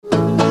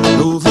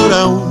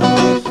verão,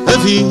 a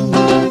vida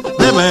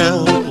é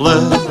bela.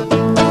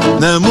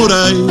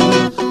 Namorei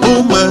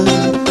uma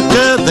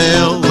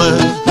cadela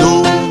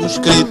no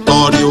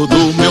escritório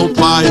do meu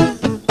pai.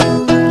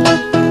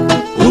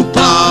 O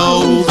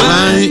pau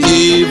vem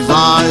e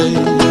vai.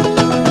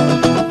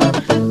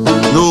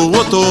 No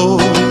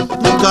outono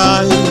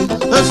cai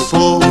a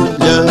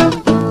folha.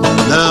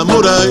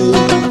 Namorei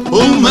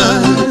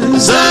uma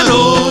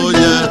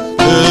zarolha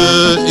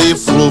e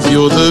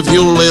flúvio de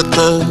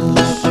violetas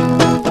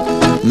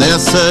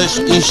nessas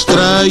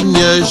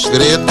estranhas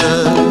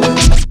gretas.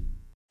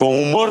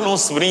 Com humor não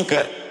se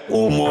brinca,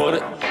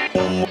 humor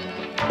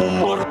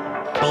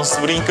não se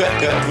brinca,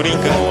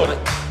 humor,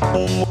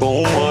 com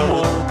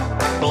humor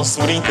não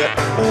se brinca,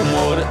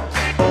 humor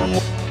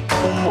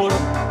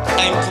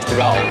em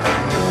Portugal,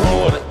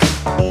 humor,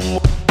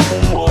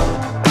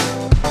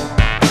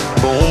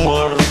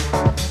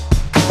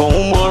 com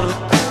humor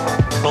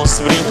não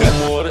se brinca,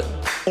 humor,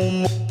 com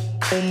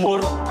humor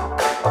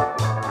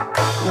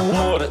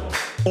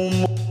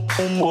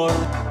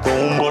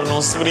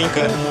não se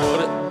brinca,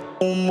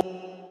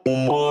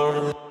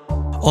 humor.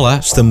 Olá,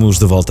 estamos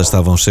de volta.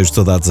 Estavam cheios de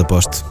saudades,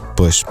 aposto.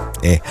 Pois,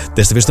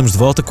 desta vez estamos de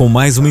volta com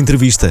mais uma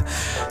entrevista.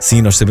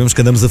 Sim, nós sabemos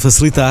que andamos a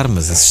facilitar,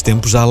 mas esses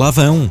tempos já lá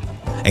vão.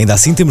 Ainda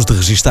assim temos de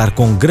registar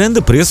com grande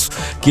apreço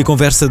que a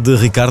conversa de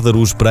Ricardo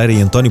Araújo Pereira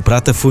e António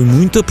Prata foi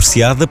muito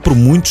apreciada por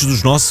muitos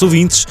dos nossos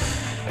ouvintes.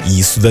 E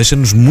isso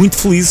deixa-nos muito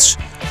felizes.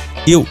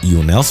 Eu e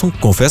o Nelson,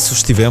 confesso,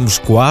 estivemos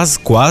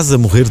quase a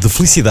morrer de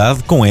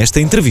felicidade com esta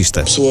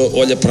entrevista. A pessoa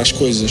olha para as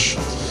coisas,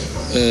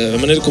 a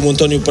maneira como o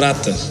António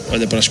Prata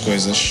olha para as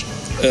coisas,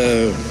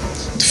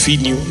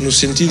 define-o no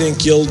sentido em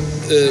que ele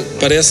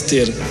parece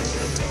ter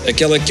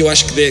aquela que eu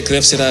acho que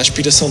deve ser a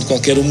aspiração de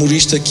qualquer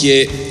humorista, que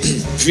é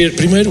ver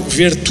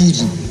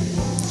tudo,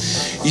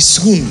 e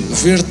segundo,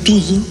 ver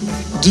tudo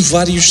de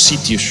vários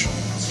sítios.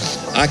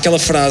 Há aquela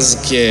frase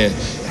que é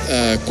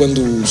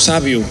quando o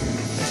sábio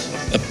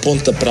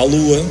aponta para a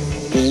lua,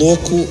 o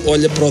louco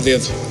olha para o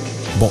dedo.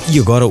 Bom, e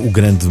agora o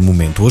grande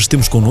momento. Hoje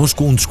temos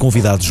connosco um dos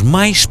convidados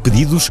mais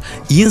pedidos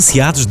e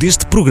ansiados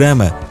deste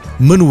programa,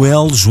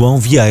 Manuel João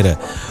Vieira.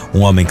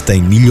 Um homem que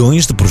tem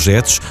milhões de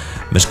projetos,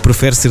 mas que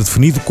prefere ser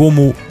definido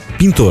como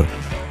pintor,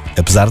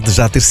 apesar de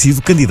já ter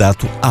sido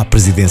candidato à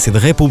presidência da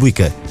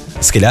República.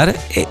 Se calhar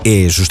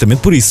é justamente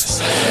por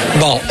isso.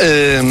 Bom,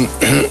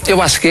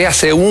 eu acho que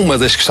essa é uma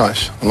das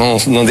questões.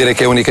 Não direi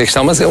que é a única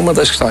questão, mas é uma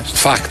das questões. De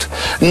facto,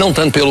 não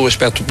tanto pelo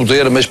aspecto do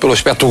poder, mas pelo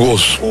aspecto do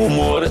gozo.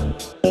 Humor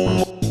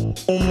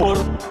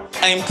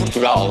em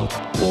Portugal.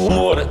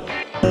 Humor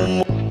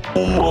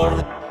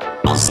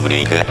não se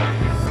brinca.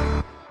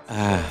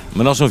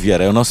 Manuel João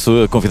Vieira é o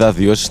nosso convidado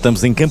de hoje.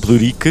 Estamos em Campo de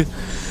Ourique,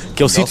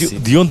 que é o sítio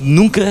de onde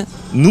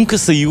nunca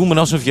saiu o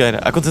Manuel João Vieira.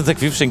 Há quantos anos é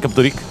que vives em Campo de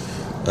Ourique?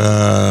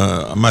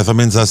 Mais ou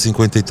menos há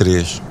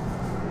 53.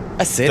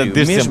 A sério? Portanto,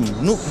 desde mesmo?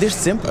 sempre? Desde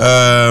sempre?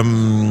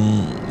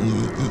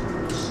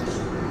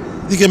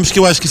 Digamos que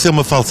eu acho que isso é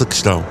uma falsa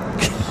questão.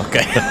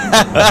 Ok.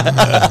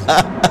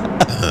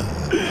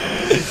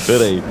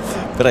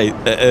 Espera aí.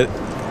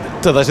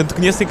 Toda a gente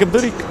conhece em Campo de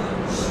Ourique.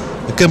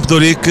 Campo de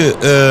Ourique,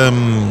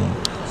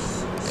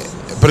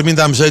 para mim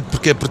dá-me jeito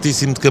porque é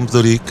pertíssimo de Campo de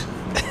Ourique.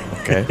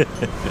 Ok.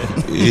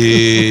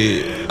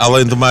 E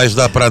além do mais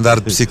dá para andar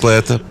de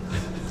bicicleta,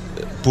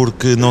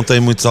 porque não tem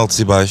muitos altos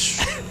e baixos.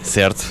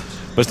 Certo.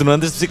 Mas tu não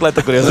andas de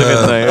bicicleta,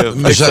 curiosamente, não é?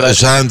 Mas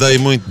já andei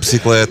muito de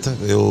bicicleta.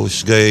 Eu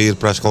cheguei a ir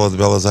para a Escola de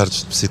Belas Artes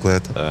de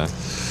bicicleta.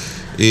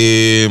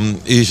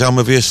 E já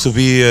uma vez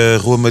subi a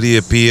Rua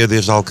Maria Pia,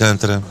 desde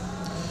Alcântara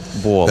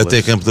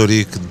até Campo de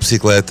Ourique de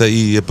bicicleta,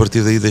 e a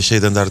partir daí deixei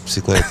de andar de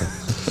bicicleta.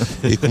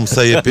 E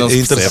comecei a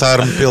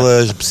interessar-me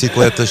pelas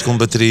bicicletas com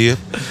bateria.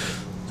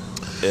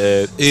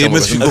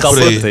 Mas ficou por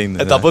aí.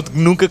 A tal ponto que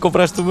nunca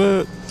compraste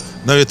uma...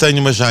 Não, eu tenho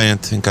uma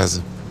Giant em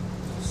casa.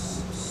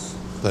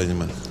 Tenho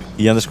uma.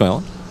 E andas com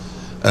ela?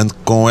 Ando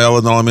com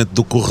ela normalmente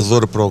do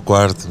corredor para o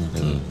quarto.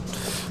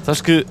 Sabes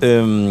que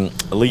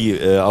li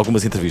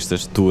algumas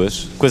entrevistas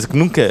tuas, coisa que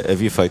nunca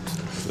havia feito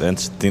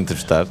antes de te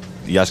entrevistar,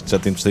 e acho que já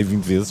te entrevistei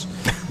 20 vezes,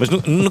 mas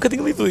nunca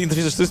tinha lido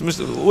entrevistas tuas, mas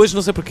hoje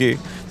não sei porquê.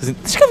 Assim,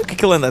 descreve o que é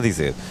que ele anda a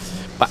dizer.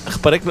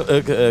 Reparei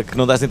que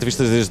não dás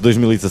entrevistas desde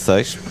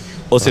 2016,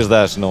 ou se as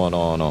dás,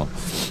 não.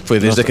 Foi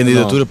desde a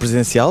candidatura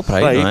presidencial,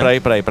 para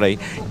aí.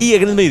 E a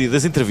grande maioria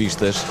das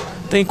entrevistas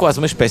tem quase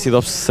uma espécie de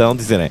obsessão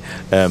de dizerem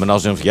Manuel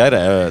João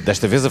Vieira,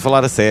 desta vez a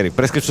falar a sério.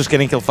 Parece que as pessoas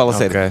querem que ele fale a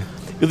sério.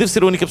 Eu devo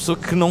ser a única pessoa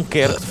que não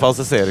quer que tu fales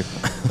a sério.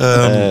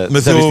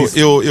 Mas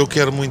eu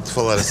quero muito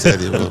falar a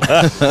sério.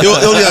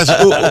 Aliás,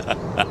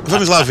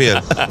 vamos lá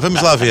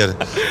ver.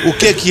 O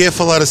que é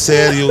falar a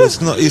sério?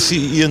 Isso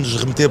ia-nos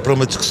remeter para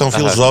uma discussão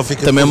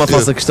filosófica. Também é uma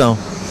falsa questão.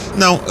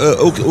 Não,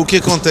 o que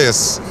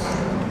acontece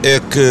é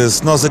que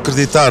se nós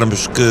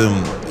acreditarmos que,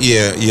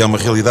 e é uma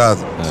realidade,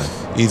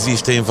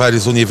 existem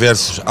vários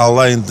universos,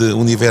 além de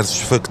universos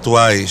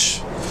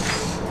factuais,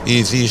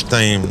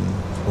 existem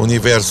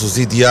universos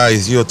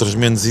ideais e outros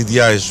menos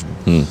ideais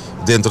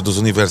dentro dos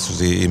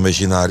universos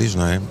imaginários,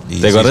 não é?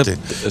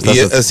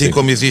 Assim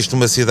como existe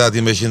uma cidade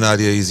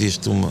imaginária,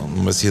 existe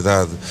uma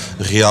cidade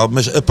real,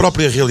 mas a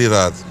própria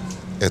realidade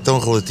é tão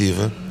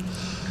relativa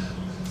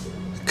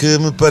que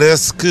me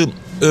parece que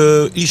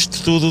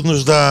isto tudo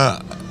nos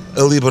dá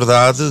a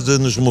liberdade de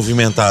nos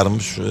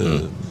movimentarmos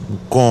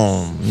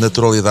com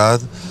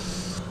naturalidade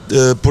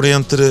por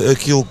entre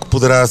aquilo que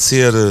poderá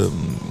ser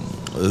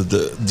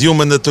de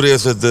uma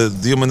natureza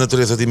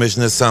de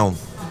imaginação,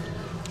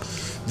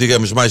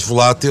 digamos, mais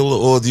volátil,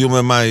 ou de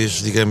uma mais,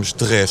 digamos,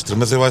 terrestre.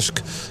 Mas eu acho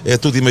que é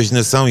tudo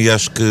imaginação, e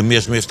acho que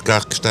mesmo este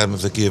carro que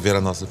estamos aqui a ver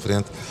à nossa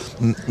frente,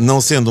 não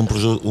sendo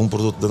um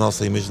produto da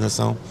nossa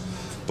imaginação,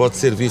 pode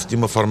ser visto de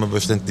uma forma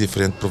bastante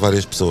diferente por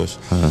várias pessoas.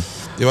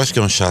 Eu acho que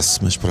é um chasse,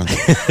 mas pronto.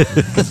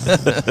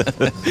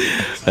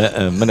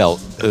 Manel,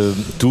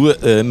 tu,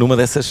 numa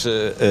dessas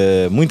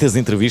muitas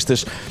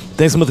entrevistas,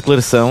 tens uma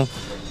declaração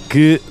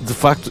que, de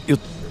facto, eu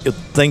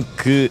tenho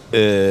que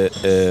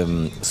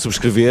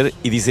subscrever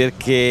e dizer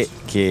que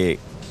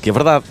é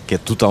verdade, que é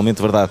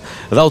totalmente verdade.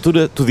 A da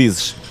altura, tu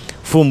dizes: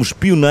 fomos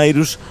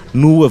pioneiros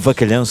no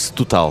avacalhão-se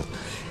total.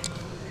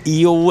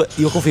 E eu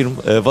confirmo,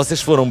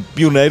 vocês foram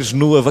pioneiros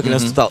no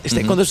avacalhão-se total. Isto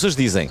é quando as pessoas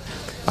dizem: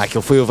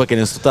 aquele foi o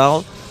avacalhão-se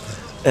total.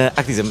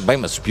 Há que dizer, bem,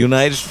 mas os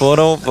pioneiros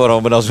foram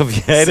o Manuel João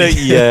Vieira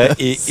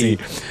e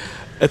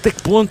até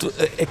que ponto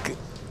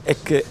é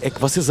que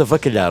vocês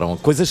avacalharam?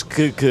 Coisas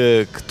que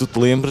tu te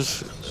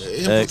lembres?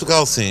 Em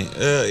Portugal, sim.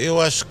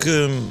 Eu acho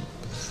que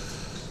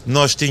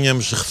nós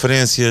tínhamos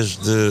referências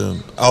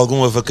de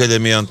algum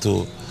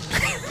avacalhamento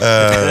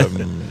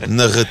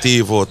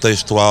narrativo ou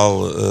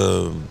textual,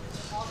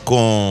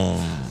 com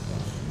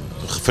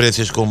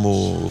referências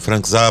como o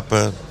Frank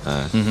Zappa.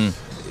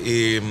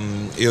 E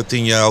eu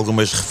tinha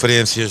algumas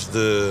referências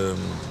de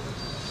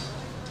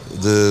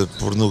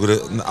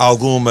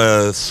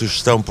alguma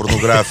sugestão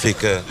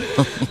pornográfica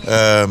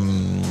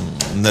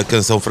na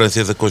canção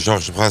francesa com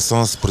Georges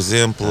Brassens, por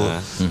exemplo.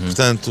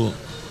 Portanto,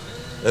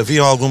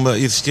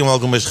 existiam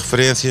algumas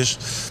referências,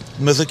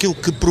 mas aquilo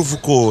que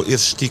provocou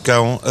esse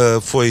esticão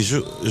foi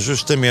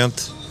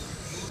justamente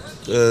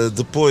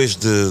depois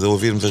de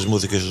ouvirmos as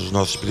músicas dos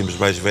nossos primos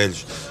mais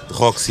velhos, de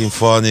rock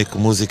sinfónico,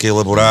 música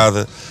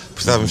elaborada.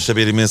 Precisávamos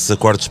saber imensos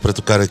acordes para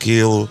tocar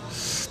aquilo.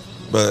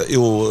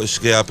 Eu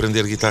cheguei a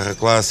aprender guitarra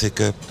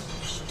clássica.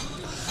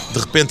 De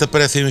repente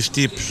aparecem uns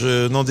tipos,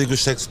 não digo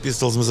os Sex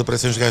Pistols, mas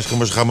aparecem uns gajos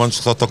como os Ramones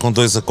que só tocam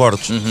 2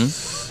 acordes.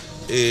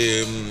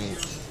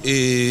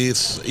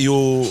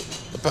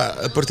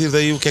 A partir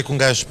daí, o que é que um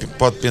gajo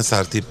pode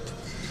pensar? Tipo,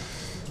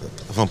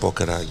 vão para o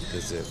caralho, quer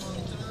dizer.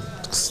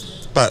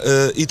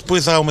 E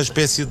depois há uma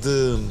espécie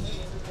de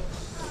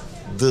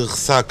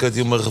ressaca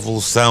de uma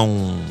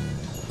revolução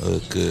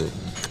que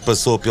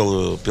passou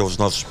pelos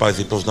nossos pais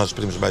e pelos nossos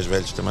primos mais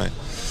velhos também,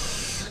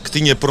 que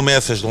tinha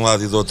promessas de um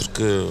lado e do outro,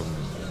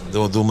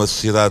 de uma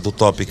sociedade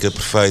utópica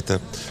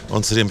perfeita,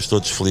 onde seríamos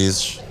todos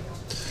felizes.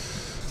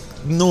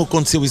 Não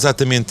aconteceu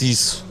exatamente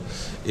isso,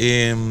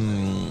 e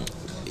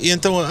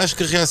então acho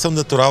que a reação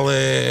natural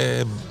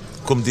é,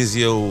 como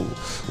dizia o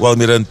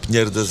Almirante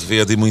Pinheiro de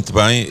Azevedo, e muito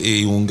bem,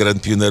 e um grande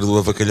pioneiro do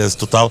avacalhão-se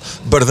total,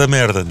 bar da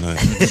merda, não é?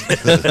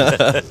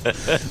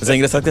 Mas é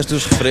engraçado que as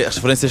tuas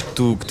referências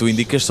que tu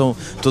indicas são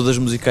todas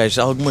musicais.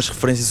 Há algumas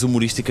referências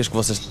humorísticas que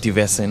vocês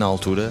tivessem na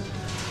altura?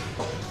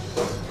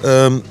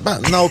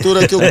 Na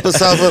altura aquilo que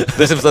passava...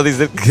 Deixa-me só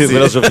dizer que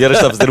Manuel João Vieira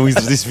está a fazer um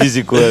exercício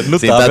físico notável.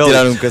 Sim, está a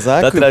tirar um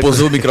casaco,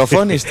 pôs o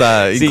microfone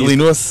e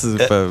inclinou-se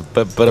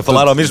para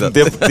falar ao mesmo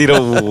tempo que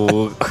tira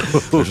o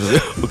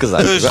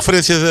casaco. As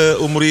referências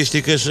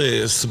humorísticas,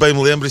 se bem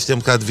me lembro, isto é um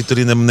bocado de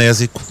Vitorino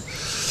Amnésico,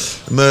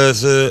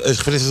 mas as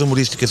referências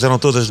humorísticas eram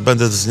todas de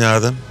banda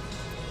desenhada.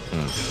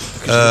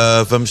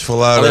 Vamos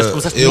falar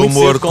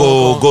humor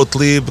com o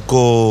Gottlieb,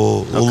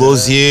 com o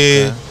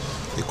Lozier...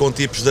 E com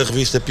tipos da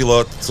revista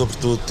Pilote,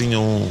 sobretudo,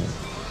 tinham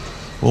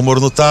um humor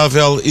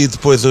notável. E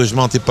depois os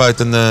Monty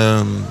Python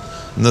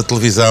na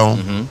televisão.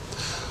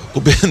 O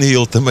Benny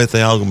Hill também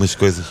tem algumas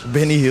coisas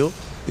Benny Hill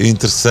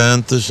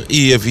interessantes.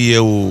 E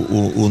havia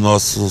o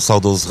nosso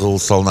saudoso Raul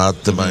Solnado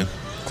também,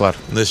 claro,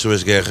 nas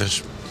suas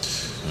guerras.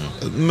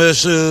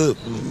 Mas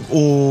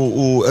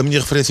a minha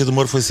referência de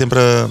humor foi sempre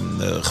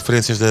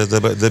referências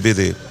da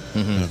BD.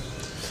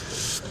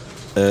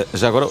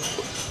 Já agora,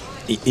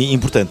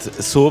 importante,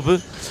 soube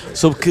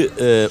que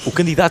o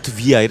candidato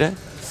Vieira,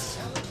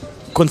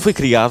 quando foi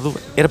criado,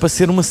 era para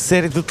ser uma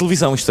série de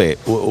televisão. Isto é,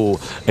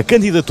 a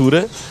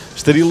candidatura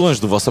estaria longe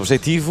do vosso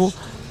objetivo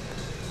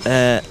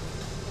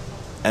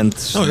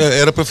antes. Não,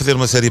 era para fazer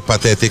uma série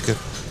patética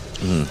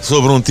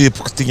sobre um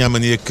tipo que tinha a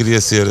mania que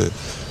queria ser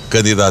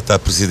candidato à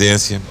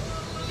presidência.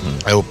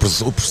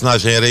 O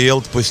personagem era ele,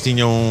 depois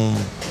tinha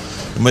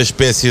uma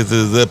espécie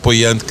de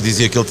apoiante que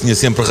dizia que ele tinha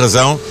sempre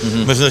razão,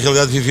 mas na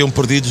realidade viviam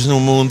perdidos num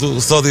mundo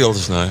só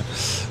deles, não é?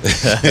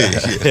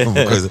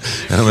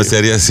 Era uma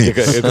série assim.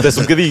 Acontece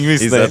um bocadinho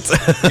isso, exato.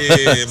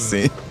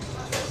 Sim.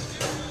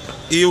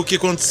 E o que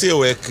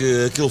aconteceu é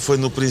que aquilo foi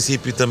no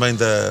princípio também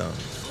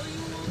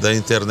da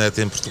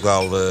internet em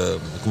Portugal a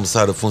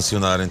começar a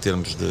funcionar em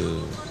termos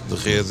de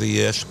rede,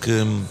 e acho que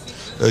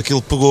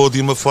aquilo pegou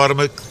de uma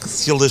forma que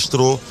se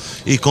alastrou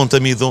e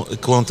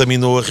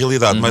contaminou a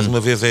realidade. Mais uma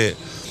vez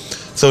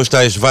são os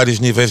tais vários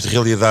níveis de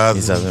realidade.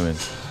 Exatamente.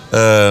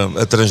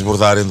 a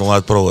transbordarem de um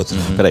lado para o outro.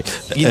 Espera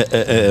aí.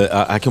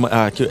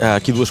 Há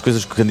aqui duas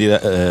coisas que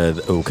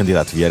o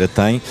candidato Vieira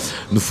tem.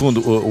 No fundo,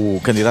 o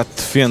candidato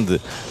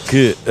defende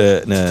que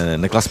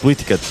na classe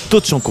política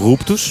todos são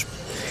corruptos.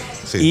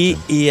 Sim.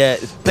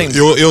 Tem...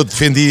 Eu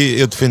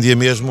defendia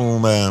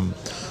mesmo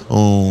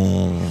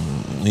um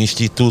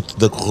instituto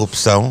da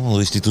corrupção,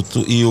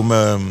 e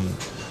uma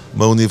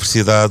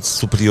universidade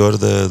superior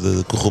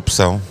de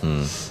corrupção,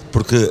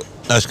 porque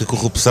acho que a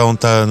corrupção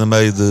está no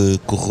meio de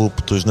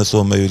corruptos, na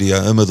sua maioria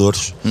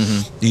amadores,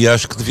 e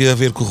acho que devia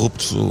haver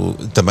corruptos,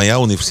 também há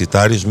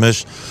universitários,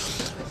 mas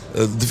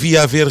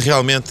devia haver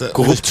realmente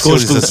corruptos com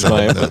estudos, não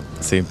é?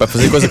 Sim, para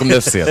fazer coisa como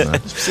deve ser, não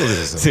é?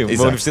 Especialização. Sim,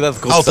 uma universidade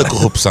de corrupção. Alta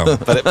corrupção.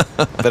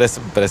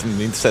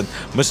 Parece-me interessante.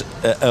 Mas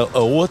a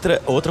outra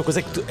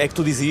coisa é que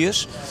tu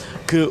dizias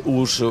que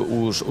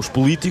os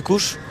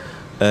políticos,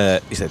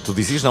 tu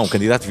dizias, não, o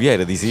candidato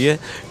Vieira dizia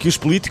que os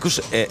políticos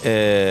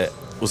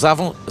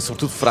usavam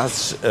sobretudo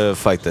frases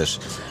feitas,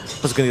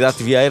 mas o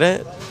candidato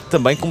Vieira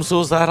também começou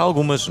a usar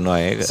algumas, não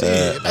é? Sim,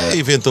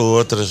 inventou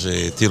outras,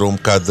 tirou um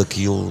bocado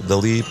daquilo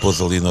dali,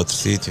 pôs ali noutro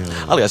sítio.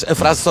 Aliás, a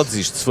frase só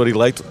desiste se for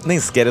eleito, nem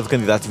sequer é do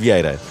candidato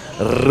Vieira.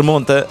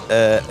 Remonta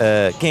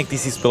a quem é que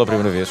disse isso pela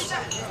primeira vez?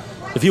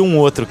 Havia um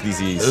outro que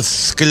dizia isso.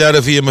 Se calhar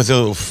havia, mas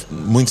eu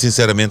muito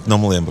sinceramente não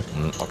me lembro.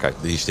 Ok.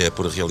 Isto é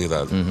por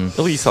realidade.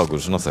 Eu li isso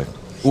alguns, não sei.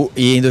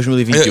 E em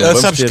 2021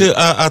 sabes que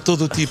há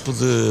todo o tipo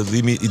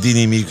de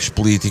inimigos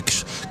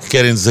políticos que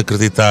querem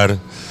desacreditar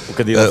o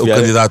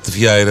candidato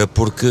Vieira,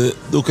 porque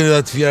o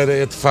candidato Vieira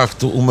é de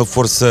facto uma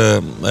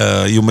força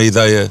e uma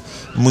ideia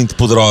muito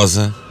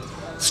poderosa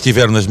se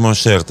estiver nas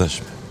mãos certas.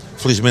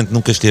 Felizmente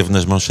nunca esteve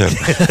nas mãos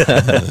certas.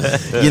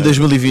 E em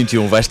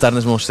 2021 vai estar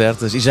nas mãos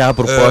certas? E já há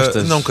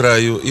propostas? Não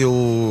creio.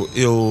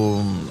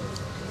 Eu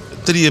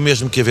teria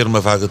mesmo que haver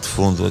uma vaga de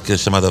fundo, a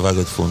chamada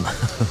vaga de fundo.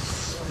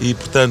 E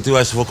portanto eu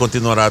acho que vou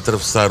continuar a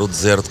atravessar o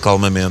deserto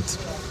calmamente.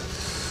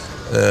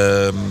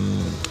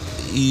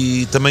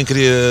 E também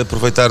queria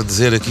aproveitar e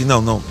dizer aqui,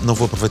 não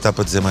vou aproveitar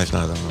para dizer mais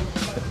nada.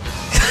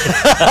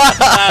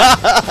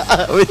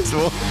 Muito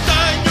bom.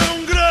 Tenho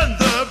um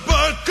grande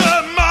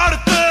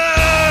bacamarte,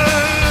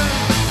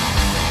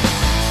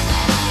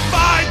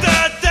 vai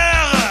da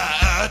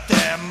Terra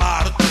até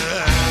Marte.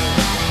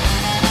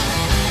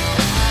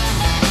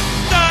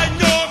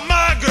 Tenho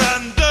uma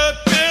grande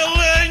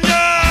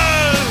pilinha,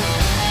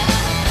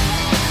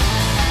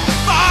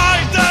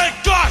 vai da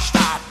costa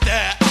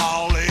até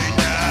à linha.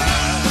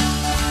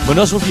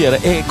 Manuel João Vieira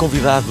é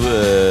convidado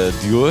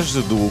de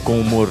hoje, do Com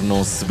Humor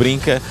Não Se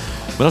Brinca.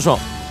 Manuel João,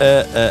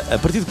 a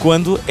partir de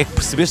quando é que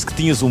percebeste que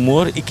tinhas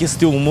humor e que esse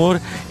teu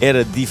humor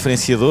era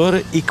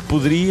diferenciador e que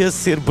poderia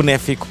ser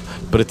benéfico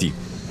para ti?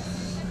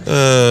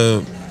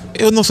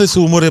 Eu não sei se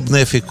o humor é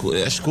benéfico.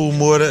 Acho que o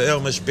humor é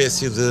uma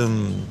espécie de...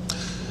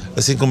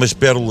 Assim como as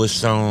pérolas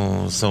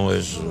são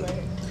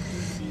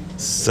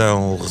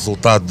o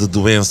resultado de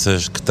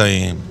doenças que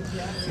têm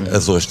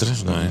as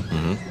ostras, não é?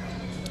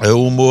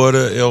 O humor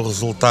é o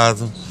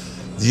resultado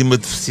de uma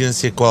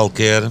deficiência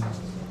qualquer,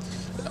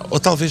 ou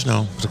talvez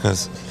não, por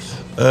acaso.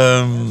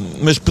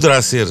 Mas poderá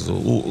ser.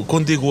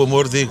 Quando digo o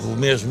amor, digo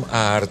mesmo a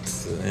arte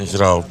em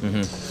geral.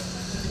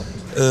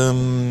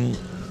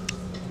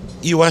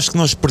 E eu acho que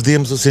nós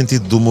perdemos o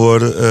sentido do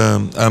humor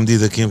à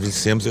medida que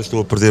envelhecemos. Eu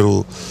estou a perder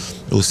o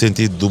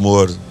sentido do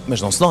humor. Mas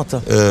não se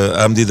nota.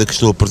 À medida que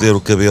estou a perder o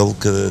cabelo,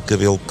 cada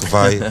cabelo que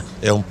vai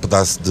é um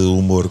pedaço de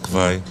humor que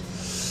vai.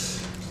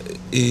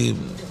 E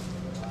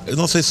eu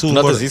não sei se o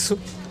humor... Notas isso?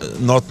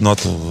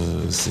 Noto,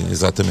 sim,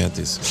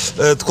 exatamente isso.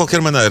 De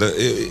qualquer maneira,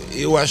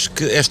 eu acho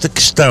que esta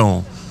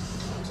questão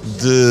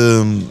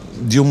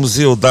de um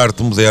museu de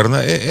arte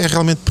moderna é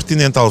realmente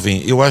pertinente,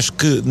 Alvin. Eu acho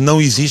que não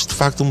existe, de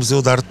facto, um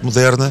museu de arte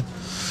moderna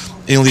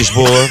em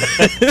Lisboa.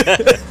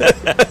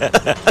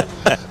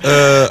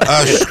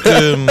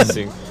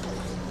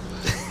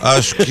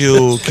 Acho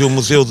que o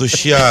Museu do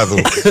Chiado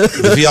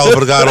devia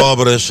albergar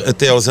obras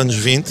até aos anos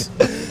 20,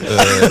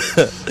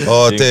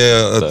 ou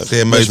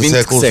até meio do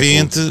século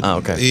XX,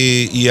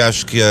 e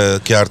acho que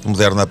a arte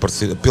moderna,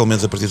 pelo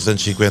menos a partir dos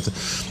anos 50,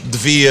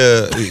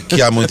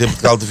 que há muito em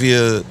Portugal,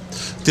 devia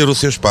ter o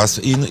seu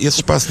espaço, e esse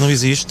espaço não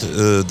existe,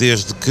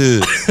 desde que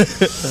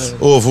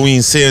houve um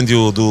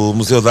incêndio do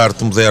Museu de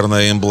Arte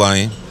Moderna em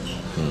Belém,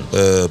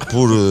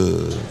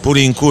 por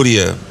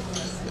incúria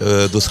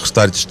do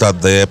secretário de Estado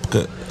da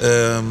época,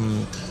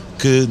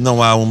 que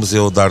não há um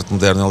museu de arte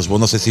moderna em Lisboa.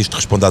 Não sei se isto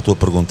responde à tua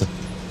pergunta.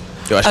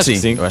 Eu acho que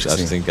sim. Acho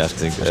que sim. Acho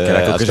que era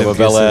aquilo que a gente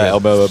queria saber. É uma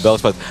bela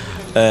resposta.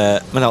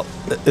 Manuel,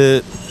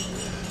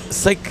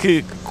 sei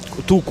que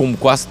tu, como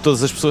quase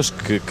todas as pessoas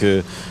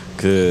que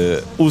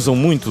usam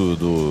muito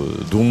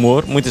do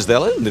humor, muitas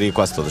delas, não diria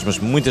quase todas, mas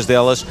muitas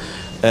delas,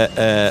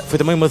 foi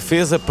também uma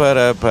defesa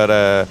para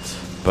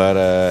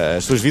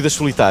as tuas vidas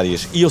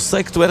solitárias. E eu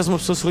sei que tu eras uma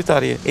pessoa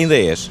solitária. Ainda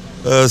és?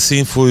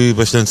 Sim, fui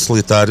bastante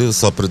solitário.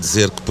 Só para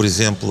dizer que, por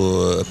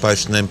exemplo,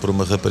 apaixonei-me por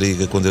uma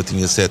rapariga quando eu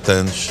tinha 7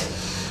 anos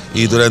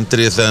e durante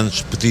 3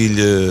 anos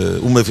pedi-lhe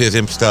uma vez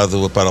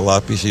emprestado a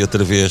para-lápis e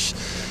outra vez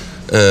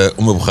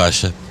uma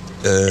borracha.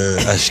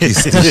 Acho que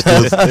isso diz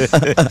tudo.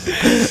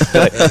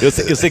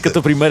 Eu sei que a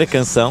tua primeira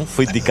canção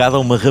foi dedicada a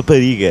uma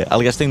rapariga.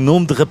 Aliás, tem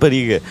nome de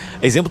rapariga.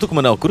 Exemplo do que o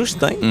Manuel Cruz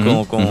tem,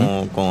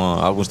 com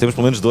alguns temas,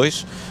 pelo menos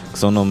 2, que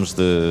são nomes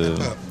de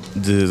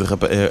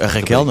A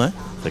Raquel, não é?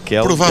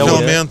 Raquel.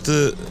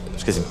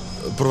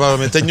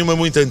 Provavelmente tenho uma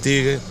muito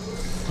antiga.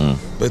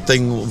 Eu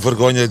tenho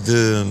vergonha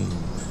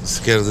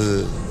sequer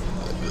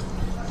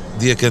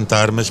de a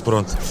cantar, mas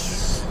pronto.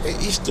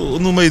 Isto,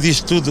 no meio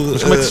disto tudo.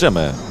 Mas como é que se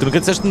chama? Tu nunca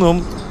disseste o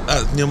nome?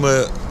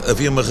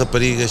 Havia uma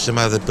rapariga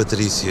chamada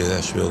Patrícia,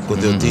 acho eu,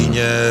 quando eu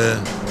tinha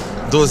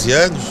 12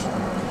 anos,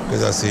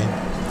 coisa assim.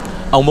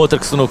 Há uma outra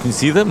que se tornou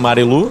conhecida,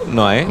 Marilu,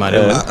 não é?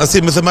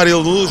 Sim, mas a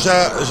Marilu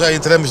já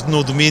entramos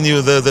no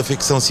domínio da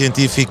ficção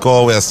científica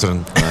ou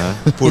western.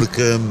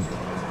 Porque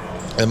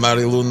a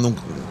Marilu,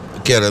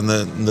 que era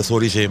na sua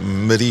origem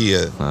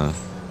Maria,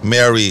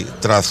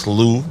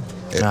 Mary-Lu,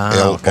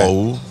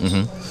 L-O-U,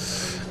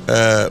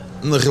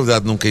 na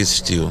realidade nunca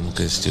existiu.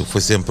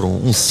 Foi sempre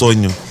um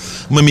sonho,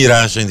 uma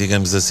miragem,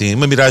 digamos assim,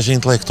 uma miragem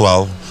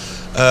intelectual,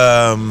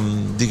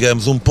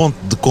 digamos, um ponto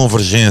de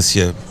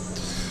convergência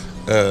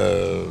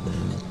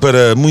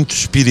para muitos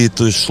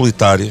espíritos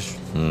solitários.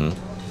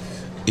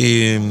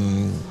 E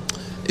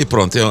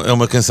pronto, é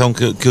uma canção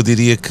que eu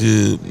diria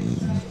que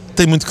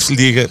tem muito que se lhe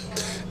diga,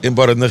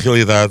 embora na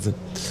realidade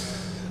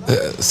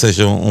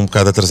seja um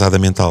bocado atrasada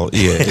mental.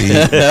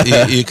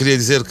 E queria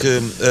dizer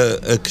que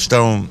a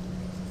questão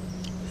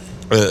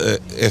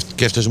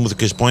que estas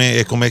músicas põem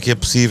é como é que é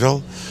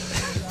possível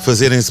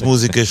fazerem-se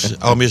músicas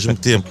ao mesmo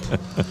tempo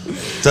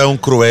tão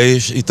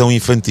cruéis e tão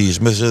infantis,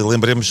 mas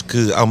lembremos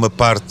que há uma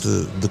parte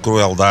de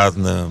crueldade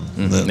na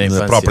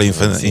própria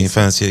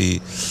infância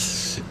e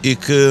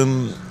que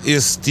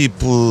esse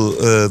tipo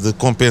de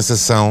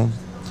compensação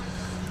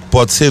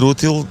pode ser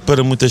útil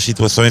para muitas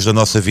situações da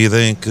nossa vida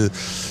em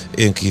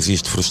que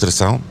existe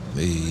frustração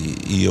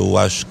e eu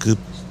acho que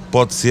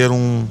pode ser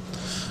um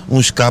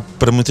escape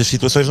para muitas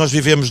situações. Nós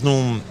vivemos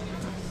num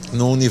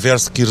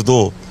universo que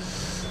herdou,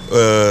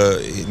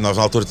 nós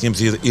na altura tínhamos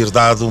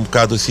herdado um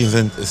bocado o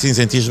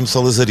cinzentismo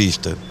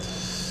salazarista,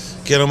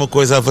 que era uma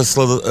coisa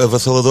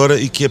avassaladora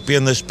e que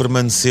apenas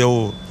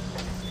permaneceu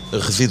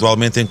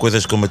residualmente em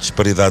coisas como a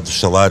disparidade dos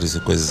salários e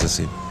coisas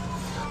assim.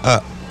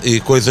 E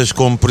coisas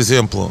como, por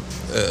exemplo,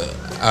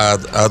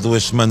 há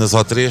 2 semanas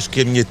ou 3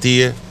 que a minha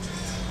tia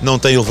não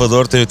tem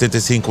elevador, tem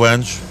 85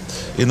 anos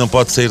e não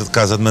pode sair de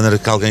casa de maneira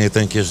que alguém a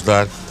tem que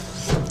ajudar.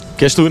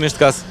 Que és tu neste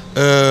caso?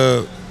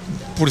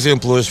 Por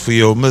exemplo, hoje fui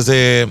eu, mas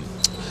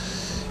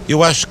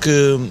eu acho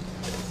que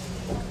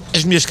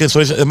as minhas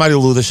canções, a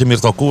Marilu da Chamir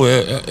Toku,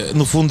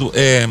 no fundo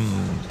é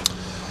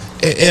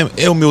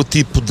o meu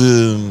tipo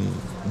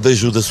de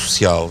ajuda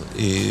social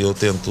e eu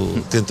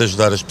tento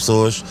ajudar as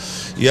pessoas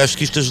e acho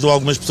que isto ajudou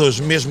algumas pessoas,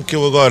 mesmo que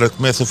eu agora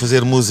comece a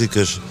fazer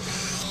músicas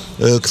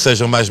que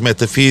sejam mais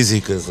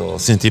metafísicas ou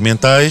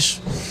sentimentais.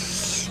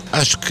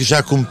 Acho que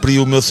já cumpri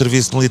o meu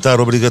serviço militar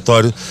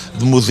obrigatório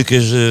de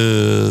músicas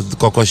de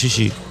cocó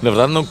xixi. Na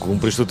verdade não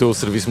cumpriste o teu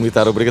serviço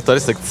militar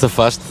obrigatório, sei que te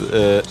safaste,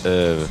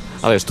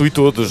 aliás, tu e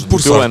todos, do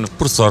teu ano.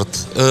 Por sorte,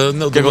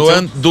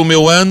 do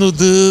meu ano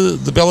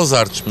de Belas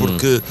Artes,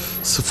 porque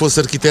se fosse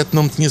arquiteto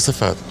não me tinha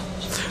safado.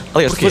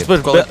 Aliás,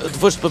 tu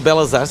foste para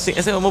Belas Artes, sim,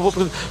 essa é uma boa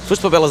pergunta.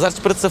 Foste para Belas Artes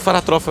para te safar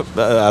à tropa.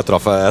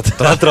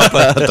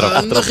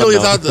 Na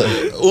realidade,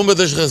 uma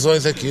das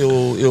razões é que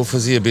eu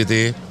fazia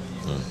BD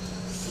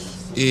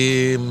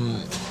e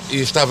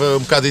estava um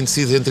bocado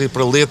indeciso entre ir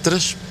para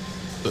letras,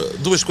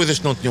 2 coisas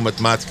que não tinham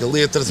matemática,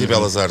 letras e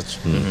Belas Artes.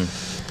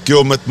 Porque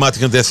eu,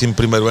 matemática no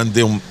 11º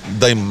ano,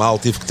 dei-me mal,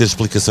 tive que ter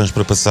explicações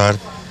para passar.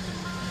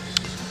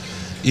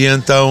 E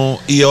então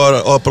ia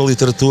ou para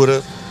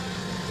literatura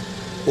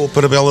ou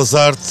para Belas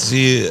Artes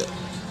e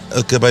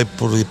acabei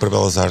por ir para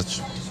Belas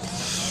Artes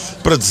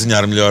para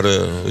desenhar melhor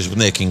os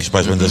bonequinhos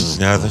para as bandas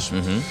desenhadas.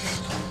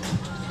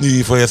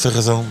 E foi essa a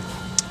razão.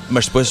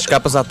 Mas depois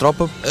escapas à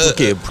tropa,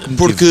 porquê?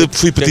 Porque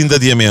fui pedindo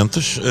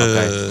adiamentos,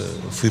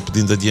 fui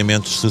pedindo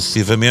adiamentos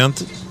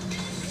sucessivamente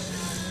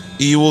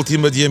e o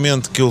último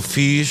adiamento que eu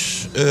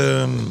fiz,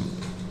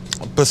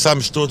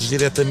 passámos todos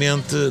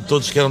diretamente,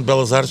 todos que eram de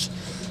Belas Artes,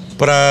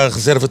 para a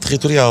reserva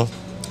territorial.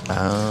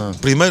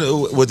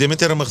 Primeiro o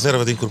adiamento era uma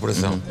reserva de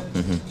incorporação,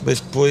 mas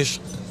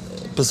depois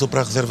passou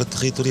para a reserva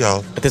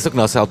territorial. Atenção que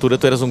nessa altura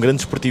tu eras um grande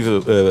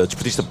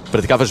desportista,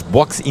 praticavas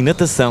boxe e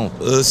natação.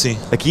 Sim.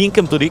 Aqui em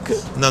Campo de Ourique?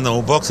 Não,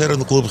 o boxe era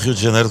no Clube Rio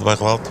de Janeiro, de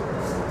Bairro Alto,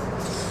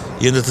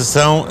 e a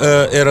natação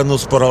era no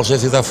Sport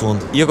Algésio da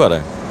Fundo. E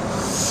agora?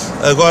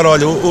 Agora,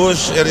 olha,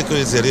 hoje, era o que eu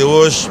ia dizer, eu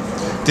hoje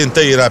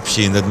tentei ir à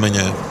piscina de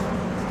manhã.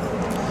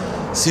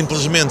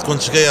 Simplesmente,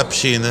 quando cheguei à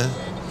piscina,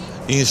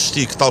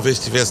 insisti que talvez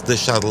tivesse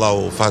deixado lá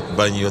o fato de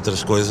banho e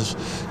outras coisas.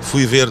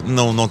 Fui ver,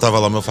 não estava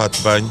lá o meu fato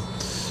de banho.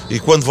 E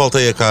quando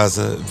voltei a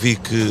casa, vi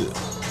que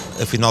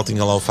afinal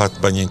tinha lá o fato de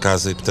banho em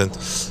casa e, portanto,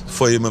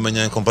 foi uma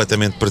manhã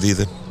completamente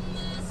perdida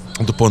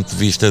do ponto de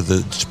vista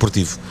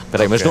desportivo.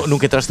 Espera aí, mas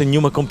nunca entraste em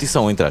nenhuma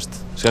competição, ou entraste?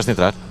 Chegaste a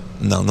entrar?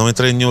 Não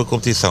entrei em nenhuma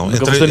competição.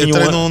 Entrei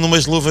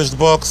numas luvas de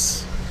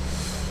boxe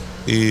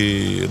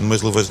e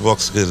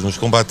nos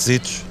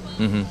combatezitos.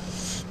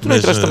 Tu não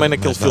entraste também mas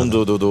naquele filme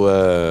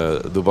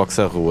do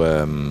boxer,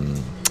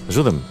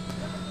 ajuda-me.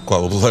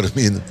 Qual? O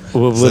Belarmino?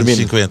 O Dos anos Belarmino.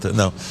 50.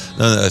 Não,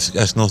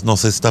 acho que não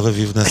sei se estava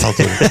vivo nessa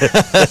altura.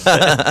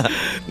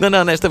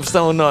 Não, nesta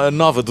versão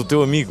nova do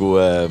teu amigo,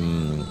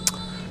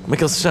 como é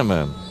que ele se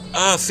chama?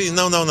 Sim,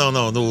 não,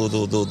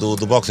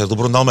 do boxer, do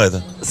Bruno de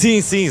Almeida.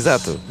 Sim,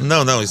 exato.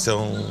 Não, isso é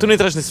um... Tu não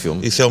entraste nesse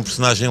filme? Isso é um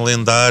personagem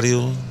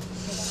lendário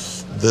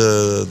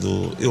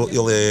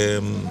ele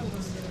é...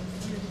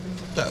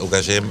 O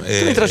gajo é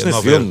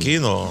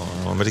nova-iorquino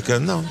ou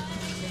americano, não.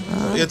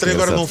 Eu entrei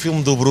agora num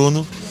filme do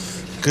Bruno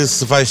que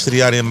se vai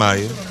estrear em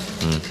maio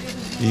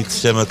e que se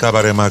chama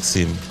Cabaret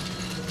Maxime.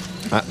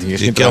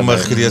 E que é uma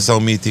recriação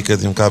mítica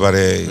de um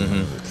cabaré,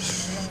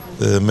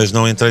 mas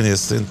não entrei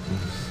nesse.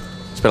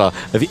 Espera lá,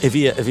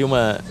 havia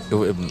uma...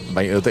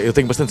 Eu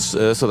tenho bastantes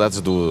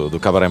saudades do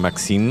Cabaret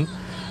Maxime.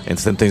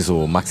 Entretanto tens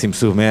o Maxime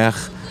Sur-Mer.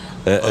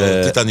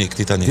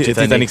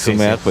 Titanic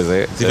Sur-Mer, pois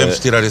é. Tivemos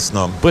de tirar esse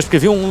nome. Pois, porque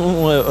havia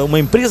uma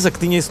empresa que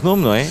tinha esse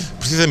nome, não é?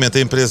 Precisamente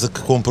a empresa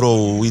que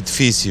comprou o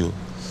edifício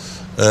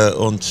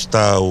onde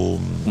está o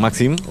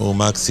Maxime,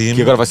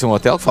 que agora vai ser um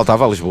hotel, que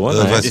faltava a Lisboa,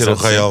 não é? Vai ser o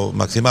Royal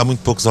Maxime. Há muito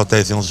poucos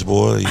hotéis em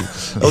Lisboa e,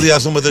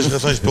 aliás, uma das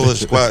razões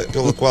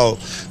pela qual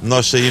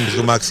nós saímos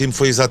do Maxime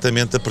foi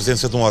exatamente a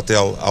presença de um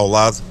hotel ao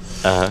lado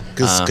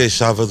que se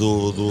queixava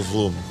do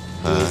volume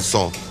do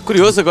som.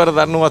 Curioso agora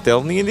dar num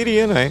hotel, ninguém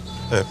diria, não é?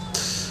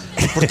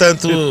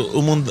 Portanto,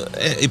 o mundo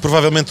e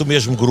provavelmente o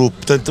mesmo grupo,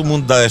 portanto o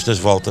mundo dá estas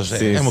voltas,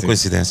 é uma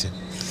coincidência.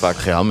 De facto,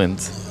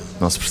 realmente,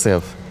 não se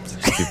percebe.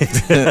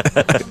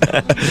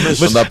 Mas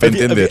não dá para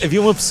entender. Havia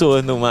uma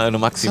pessoa no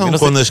Maxime. São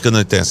quando as que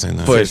anoitecem,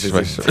 não é? Pois.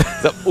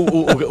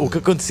 O que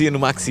acontecia no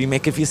Maxime é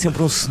que havia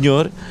sempre um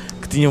senhor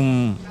que tinha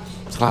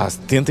sei lá,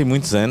 70 e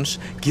muitos anos,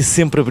 que ia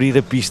sempre abrir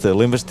a pista.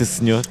 Lembras-te desse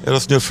senhor? Era o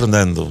senhor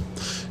Fernando,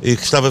 e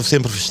que estava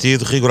sempre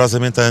vestido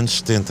rigorosamente a anos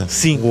 70.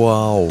 Sim.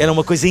 Uau. Era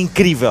uma coisa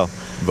incrível.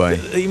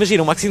 Bem.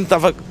 Imagina, o Maxime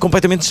estava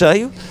completamente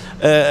cheio,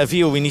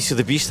 havia o início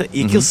da pista,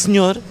 e aquele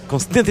senhor, com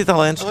 70 e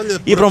tal anos,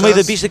 ia para o meio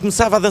da pista e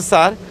começava a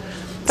dançar.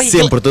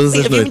 Sempre, todas as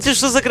noites. Havia muitas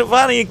pessoas a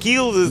gravarem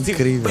aquilo.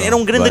 Incrível. Era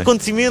um grande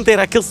acontecimento,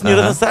 era aquele senhor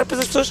a dançar, depois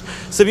as pessoas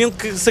sabiam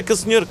que se aquele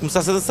senhor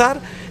começasse a dançar,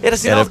 era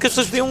sinal de que as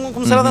pessoas podiam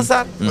começar a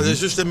dançar. Olha,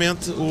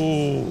 justamente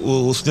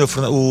o senhor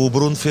o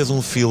Bruno fez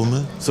um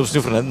filme sobre o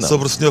senhor Fernando, não?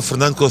 Sobre o senhor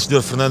Fernando, com o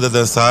senhor Fernando a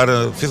dançar.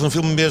 Fez um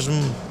filme mesmo.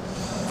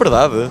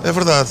 Verdade. É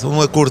verdade,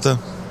 uma curta.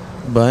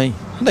 Bem,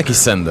 onde é que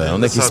isso anda?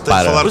 Onde é que isso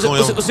para?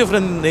 O senhor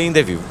Fernando ainda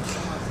é vivo?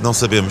 Não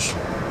sabemos.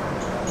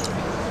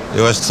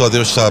 Eu acho que só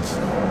Deus sabe.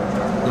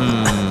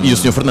 E o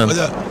senhor Fernando?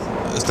 Olha,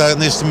 está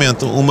neste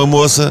momento uma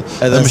moça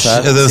a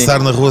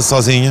dançar na rua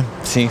sozinha.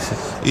 Sim.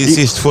 E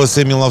se isto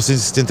fosse em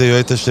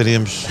 1978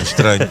 acharíamos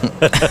estranho.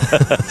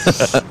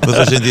 Mas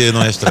hoje em dia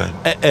não é estranho.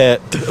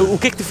 O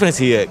que é que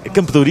diferencia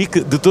Campo de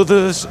Ourique de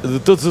todos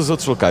os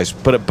outros locais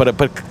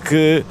para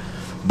que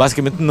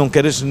basicamente não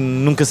queiras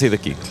nunca sair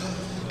daqui?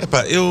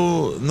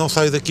 Eu não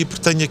saio daqui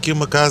porque tenho aqui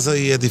uma casa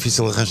e é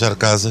difícil arranjar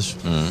casas.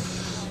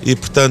 E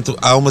portanto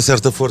há uma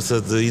certa força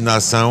de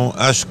inação.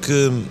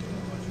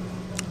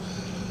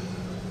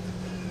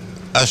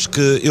 Acho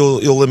que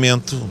eu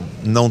lamento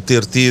não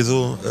ter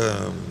tido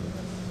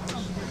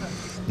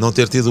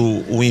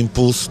o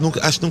impulso.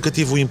 Acho que nunca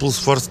tive o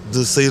impulso forte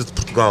de sair de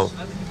Portugal.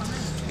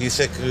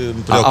 Isso é que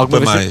me preocupa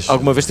mais.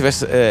 Alguma vez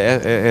tiveste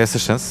essa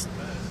chance?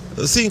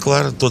 Sim,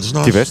 claro, todos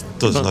nós. Tiveste?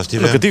 Todos nós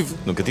tivemos.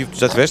 Nunca tive. Tu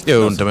já tiveste?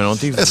 Eu também não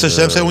tive. Essa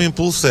chance é um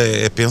impulso,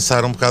 é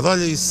pensar um bocado,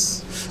 olha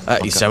isso.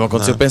 Isso já me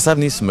aconteceu pensar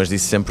nisso, mas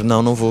disse sempre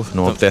não vou,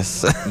 não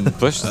apetece.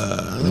 Pois,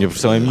 a minha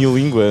versão é a minha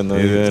língua,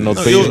 não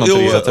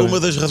teria. Uma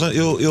das razões,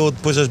 eu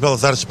depois das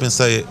Belas Artes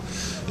pensei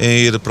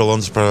em ir para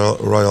Londres para a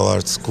Royal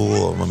Art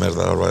School, uma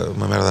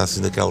merda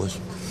assim daquelas.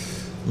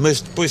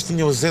 Mas depois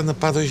tinha o Zena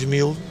para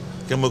 2000,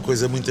 que é uma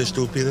coisa muito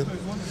estúpida.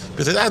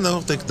 Pensei,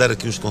 não, tenho que dar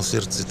aqui os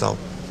concertos e tal.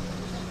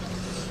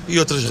 E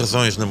outras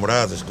razões,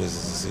 namoradas, coisas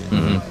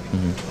assim.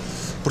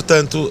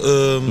 Portanto,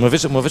 uma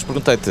vez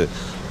perguntei-te,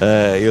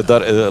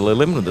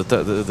 lembro-me,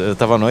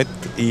 estava à noite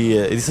e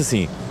disse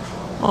assim: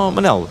 "Oh,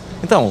 Manel,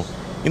 então,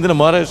 ainda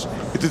namoras?"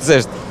 E tu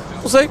disseste: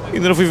 "Não sei,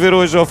 ainda não fui ver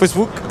hoje ao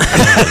Facebook."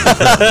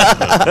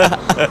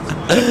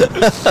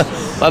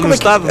 Lá no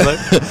estado, não é?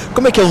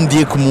 Como é que é um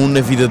dia comum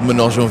na vida de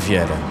Manuel João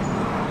Vieira?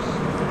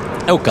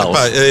 É o caos.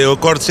 Eu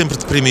acordo sempre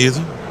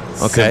deprimido.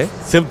 Ok.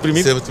 Sempre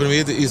deprimido? Sempre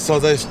deprimido, e só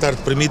deixo de estar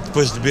deprimido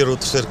depois de beber o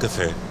terceiro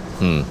café.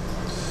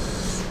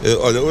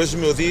 Olha, hoje o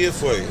meu dia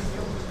foi,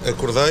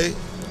 acordei,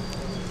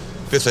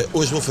 pensei,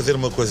 hoje vou fazer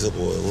uma coisa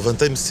boa.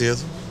 Levantei-me cedo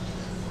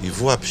e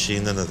vou à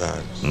piscina nadar.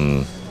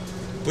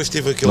 Depois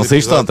tive aquele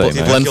episódio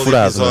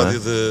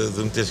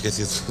de me ter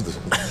esquecido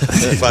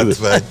de fato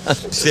bem.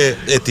 Isto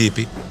é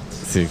típico.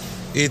 Sim.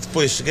 E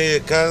depois cheguei a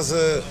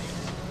casa,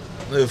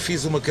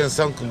 fiz uma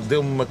canção que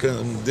deu-me uma...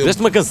 Deste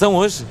uma canção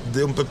hoje?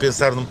 Deu-me para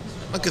pensar...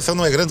 Uma canção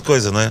não é grande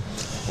coisa, não é?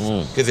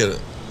 Quer dizer...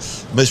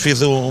 Mas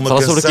fiz uma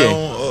Fala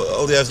canção,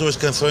 aliás, 2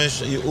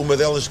 canções, e uma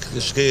delas que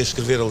cheguei a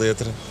escrever a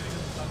letra.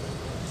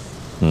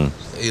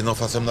 E não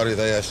faço a menor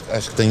ideia,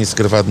 acho que tenho isso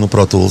gravado no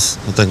Pro Tools.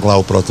 Não tenho lá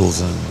o Pro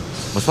Tools.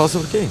 Mas fala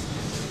sobre quê?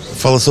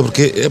 Fala sobre o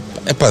quê?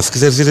 Se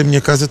quiseres ir à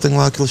minha casa, eu tenho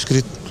lá aquilo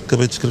escrito.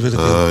 Acabei de escrever aqui.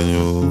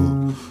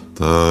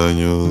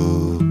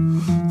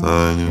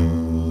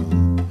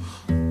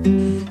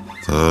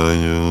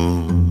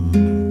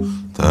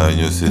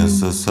 Tenho a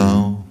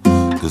sensação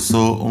que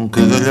sou um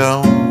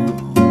cagalhão,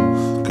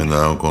 que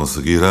não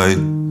conseguirei,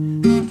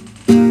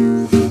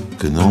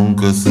 que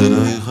nunca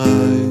serei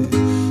rei,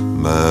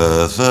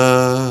 mas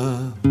a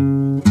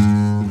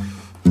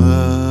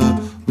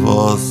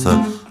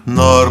vossa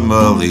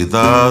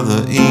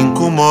normalidade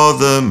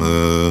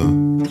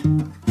incomoda-me.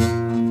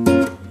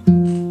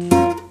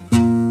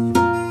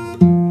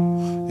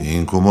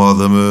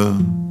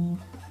 Incomoda-me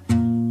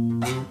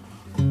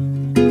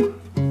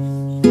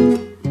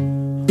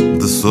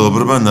de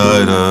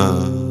sobremaneira.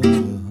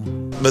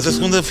 Mas a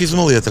segunda fiz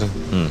uma letra.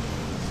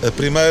 A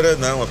primeira,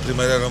 não, a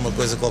primeira era uma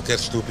coisa qualquer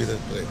estúpida.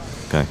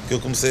 Ok. Que eu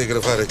comecei a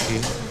gravar aqui.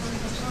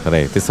 Espera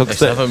aí, atenção que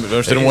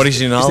Vamos ter um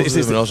original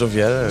de Manuel João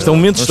Vieira. Isto é um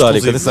momento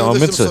histórico, atenção, Não, um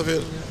momento deixa-me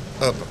histórico.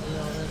 só ver.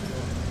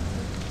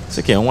 Isso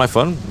aqui é um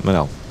iPhone,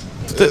 Manel?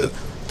 Este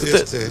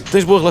é.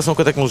 Tens boa relação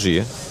com a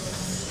tecnologia?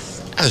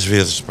 Às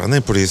vezes, pá,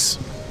 nem por isso.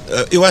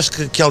 Eu acho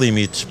que há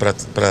limites para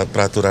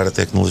aturar a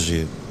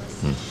tecnologia.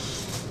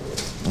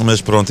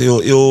 Mas pronto,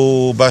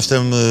 eu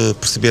basta-me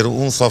perceber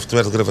um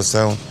software de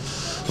gravação,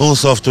 um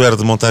software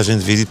de montagem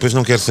de vídeo e depois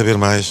não quero saber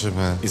mais.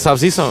 Pá. E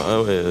sabes isso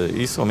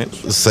ao menos?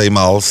 Sei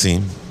mal,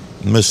 sim,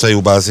 mas sei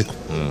o básico.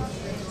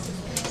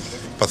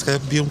 Pá, se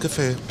calhar bebia um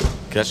café.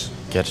 Queres?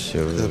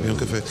 Bebia um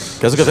café.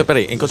 Queres um café? Espera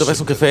aí, enquanto eu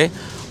peço um café,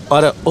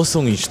 ora,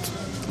 ouçam isto.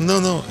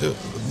 Não,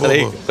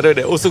 Espera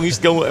aí, ouçam isto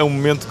que é um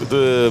momento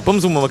de...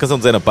 Pomos uma canção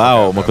de Zé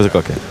Napau ou uma coisa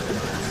qualquer.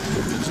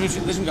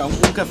 Deixa-me cá, um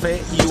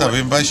café e Está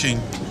bem baixinho.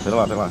 Espera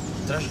lá.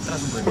 Traz um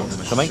para mim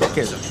também. Também?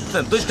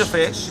 Portanto, dois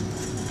cafés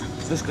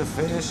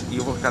e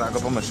eu vou ficar água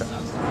para o machado.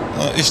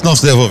 Isto não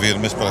se deve ouvir,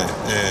 mas espera aí.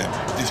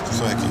 Isto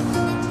só é aqui.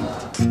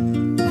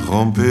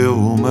 Rompeu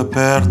uma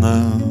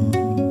perna,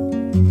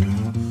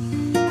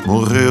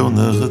 morreu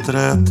na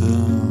retreta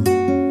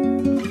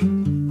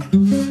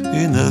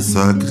e na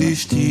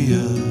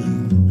sacristia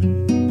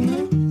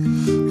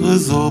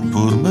rezou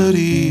por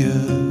Maria.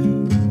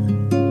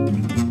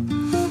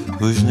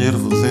 Os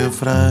nervos em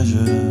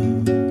franja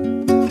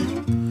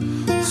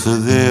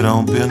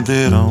cederam,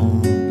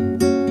 penderam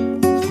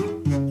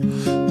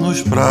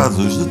nos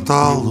prados de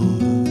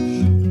talos,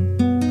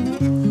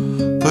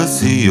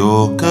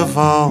 passeou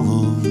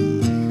cavalos,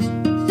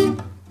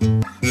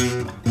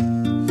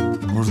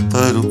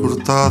 morteiro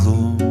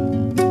cortado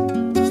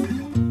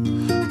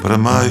para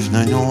mais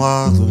nenhum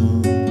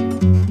lado,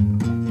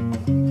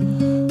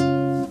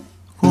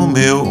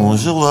 comeu um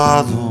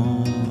gelado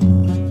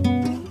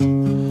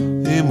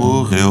e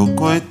morreu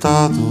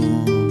coitado,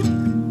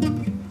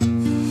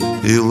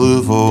 e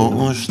levou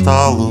um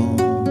estalo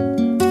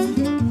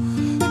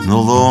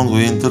no longo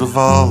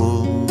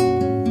intervalo,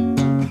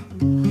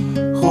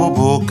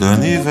 roubou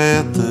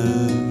canivetes,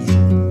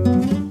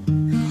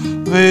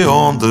 vê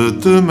onde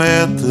te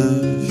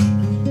metes,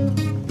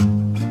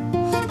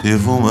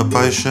 teve uma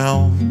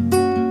paixão,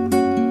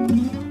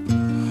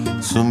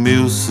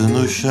 sumiu-se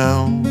no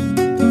chão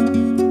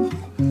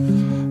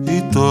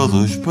e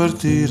todos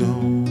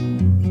partiram,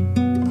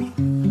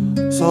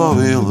 só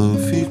ele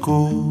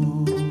ficou.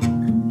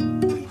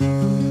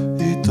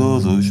 E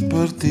todos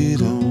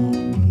partiram,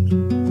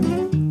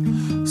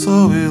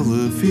 só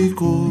ele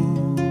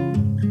ficou.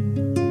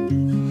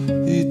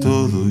 E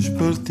todos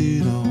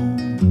partiram,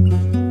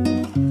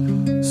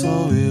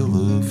 só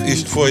ele ficou.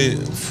 Isto foi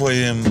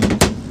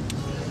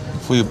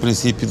o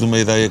princípio de uma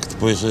ideia que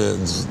depois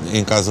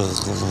em casa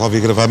resolvi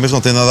gravar, mas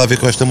não tem nada a ver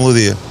com esta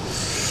melodia,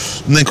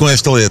 nem com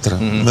esta letra,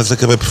 mas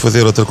acabei por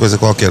fazer outra coisa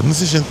qualquer,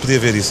 mas a gente podia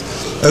ver isso.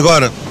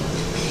 Agora,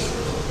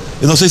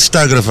 eu não sei se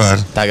está a gravar.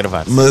 Está a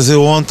gravar. Mas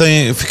eu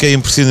ontem fiquei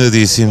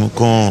impressionadíssimo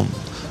com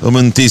uma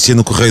notícia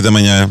no Correio da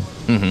Manhã.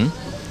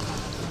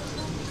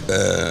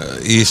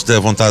 E isto, a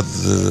vontade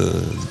de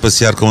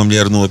passear com uma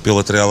mulher nua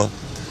pela trela,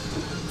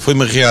 foi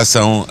uma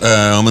reação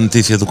a uma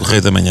notícia do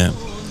Correio da Manhã.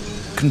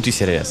 Que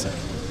notícia era essa?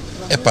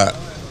 Epá,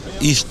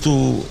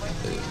 isto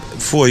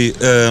foi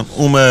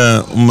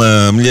uma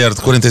mulher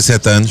de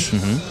 47 anos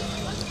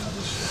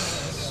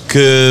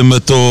que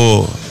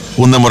matou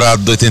o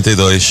namorado de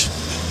 82.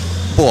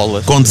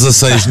 Bolas. Com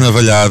 16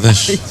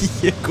 navalhadas.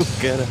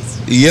 cara.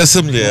 E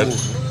essa mulher,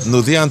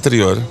 no dia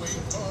anterior,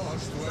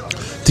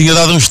 tinha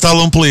dado um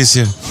estalo a um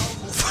polícia.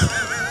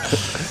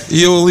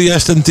 E eu li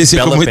esta notícia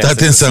Bela com muita peça,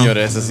 atenção.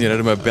 Essa senhora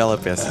era uma bela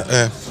peça.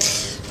 É.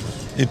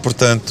 E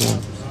portanto,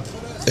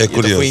 é E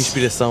curioso. foi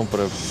inspiração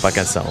para a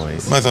canção, é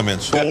isso? Mais ou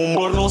menos. Com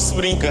humor não se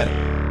brinca.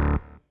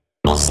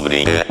 Não se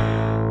brinca.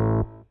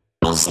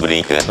 Não se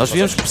brinca. Nós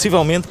viemos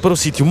possivelmente para o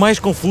sítio mais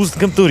confuso de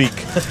Campo de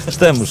Ourique.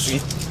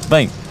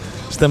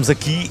 Estamos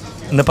aqui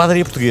na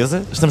padaria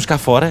portuguesa, estamos cá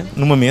fora,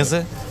 numa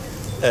mesa.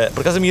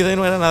 Por acaso a minha ideia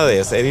não era nada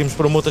dessa, era irmos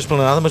para uma outra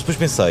esplanada, mas depois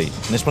pensei,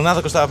 na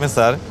esplanada que eu estava a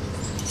pensar,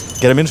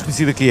 que era menos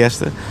conhecida que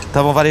esta,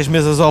 estavam várias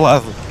mesas ao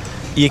lado.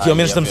 E aqui ao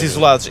menos estamos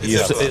isolados. E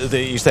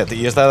isto é,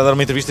 ia estar a dar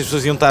uma entrevista e as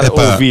pessoas iam estar a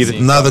Epá,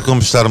 ouvir. nada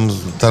como estarmos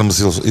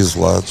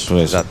isolados.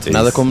 Exato.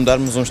 Nada como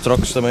darmos uns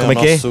trocos também Como ao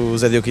é que é? nosso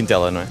Zé Diogo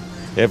Quintela, não é?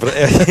 É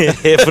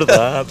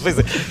verdade. Pois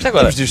é. Já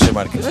agora, Vamos de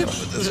chamar.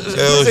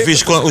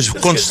 Os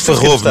contos de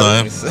Farrobo, não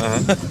é?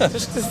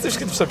 tens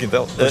que entrevistar o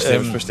Quintel.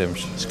 Depois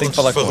temos. Os Tenho contos que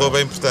falar de com Farrobo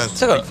ele. é importante.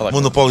 Já agora,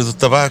 Monopólio do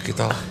tabaco e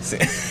tal.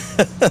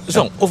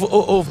 João,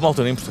 houve uma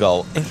altura em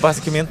Portugal em que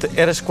basicamente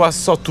eras quase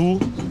só tu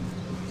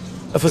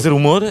a fazer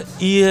humor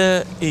e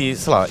sei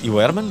lá, e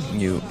o Herman,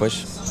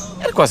 Pois.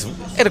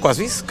 era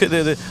quase isso.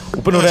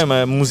 O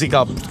panorama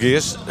musical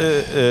português,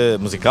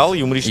 musical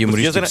e humorístico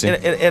português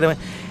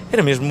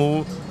era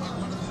mesmo.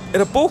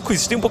 Era pouco,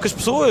 existiam poucas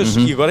pessoas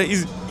e agora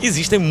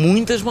existem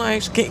muitas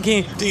mais.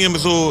 Quem?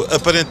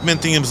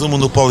 Aparentemente tínhamos o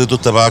monopólio do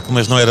tabaco,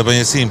 mas não era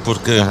bem assim,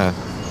 porque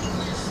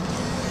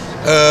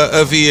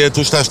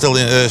tu estás-te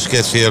a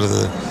esquecer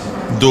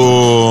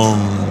do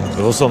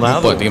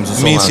Bolsonaro? Pô, tínhamos o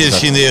mim Solano, ser já.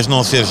 chinês,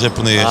 não ser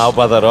japonês. O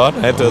Badaró,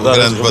 não é? Tu adoras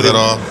grande o Rodrigo.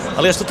 Badaró.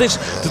 Aliás, tu tens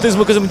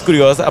uma coisa muito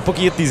curiosa, há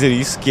pouco ia-te dizer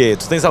isso, que é,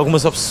 tu tens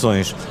algumas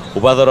obsessões. O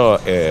Badaró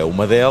é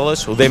uma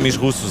delas, o Demis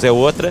Russos é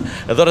outra,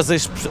 adoras a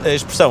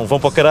expressão vão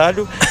para o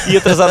caralho e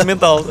atrasado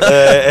mental.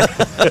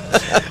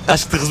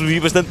 Acho que te resumi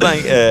bastante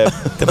bem.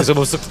 Também sou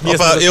uma pessoa que te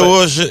conhece. Opa,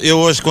 eu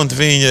hoje quando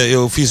vinha,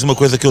 eu fiz uma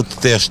coisa que eu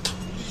detesto,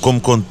 como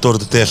condutor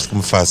detesto que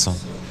me façam,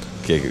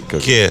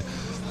 que é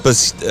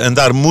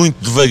andar muito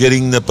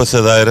devagarinho na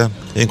passadeira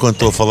enquanto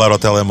estou a falar ao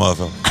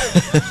telemóvel.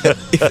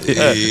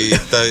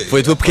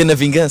 Foi a tua pequena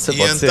vingança,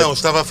 pode ser. Então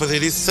estava a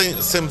fazer isso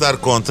sem me dar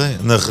conta,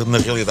 na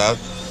realidade,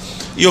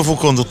 e houve um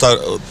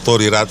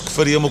condutor irado que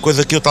faria uma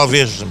coisa que eu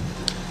talvez, se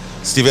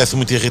estivesse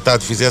muito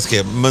irritado, fizesse, que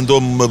é,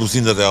 mandou-me uma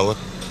buzina dela,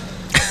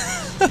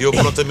 e eu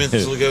prontamente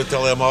desliguei o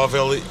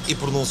telemóvel e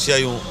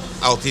pronunciei um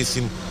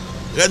altíssimo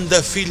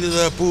 "Ganda filho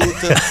da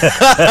puta".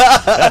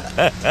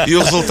 E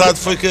o resultado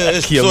foi que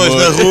as pessoas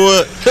na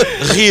rua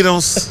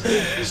riram-se.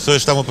 As pessoas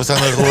estavam a passar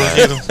na rua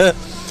riram-se.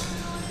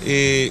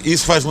 E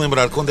isso faz-me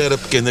lembrar, quando era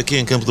pequeno, aqui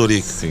em Campo de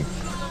Ourique,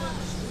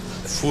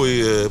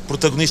 fui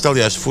protagonista,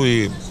 aliás,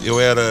 eu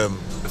era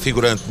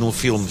figurante num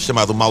filme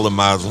chamado Mal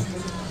Amado.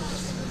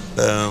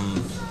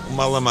 O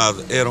Mal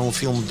Amado era um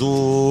filme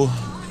do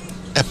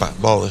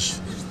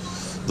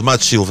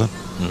Matos Silva.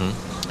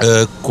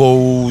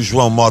 Com o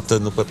João Mota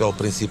no papel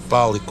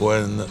principal e com a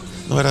Ana.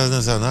 Não era a Ana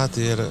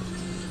Zanatti, era.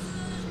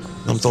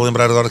 Não me estou a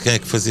lembrar agora quem é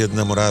que fazia de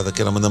namorada, que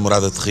era uma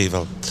namorada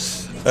terrível.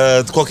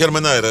 De qualquer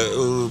maneira,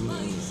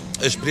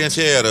 a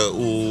experiência era: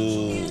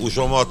 o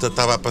João Mota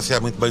estava a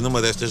passear muito bem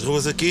numa destas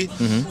ruas aqui,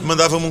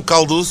 mandava-me um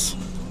calduço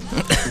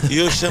e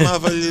eu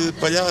chamava-lhe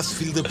palhaço,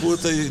 filho da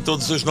puta e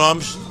todos os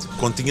nomes,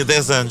 quando tinha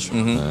 10 anos.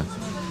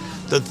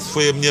 Portanto,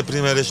 foi a minha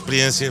primeira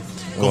experiência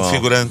como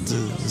figurante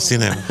de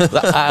cinema.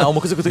 Há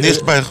uma coisa que eu tenho...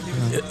 Neste bairro.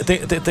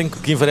 Tenho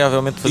que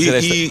invariavelmente fazer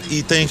esta...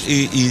 E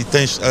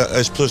tens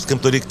as pessoas de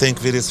Campo de Ourique têm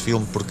que ver esse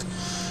filme, porque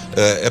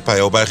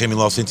é o bairro em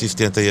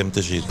 1970 e é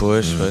muito giro.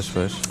 Pois.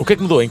 O que é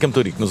que mudou em Campo de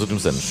Ourique nos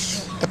últimos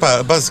anos?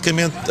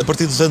 Basicamente, a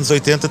partir dos anos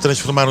 80,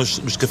 transformaram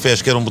os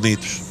cafés que eram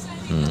bonitos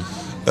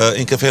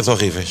em cafés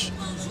horríveis.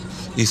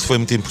 Isso foi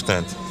muito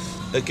importante.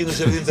 Aqui no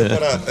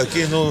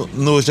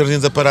Jardim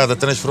da Parada,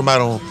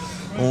 transformaram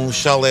um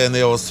chalé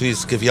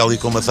neo-suíço que havia ali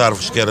com umas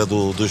árvores, que era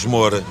dos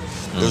Moura.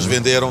 Eles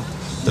venderam,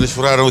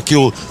 transformaram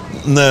aquilo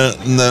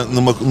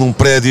num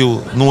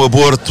prédio, num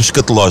aborto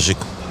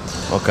escatológico.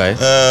 Ok.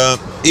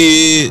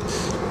 E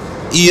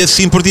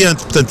assim por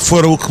diante. Portanto,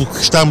 o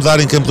que está a mudar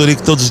em Campo de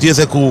Ourique todos os dias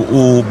é que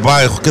o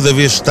bairro cada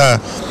vez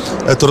está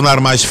a tornar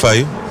mais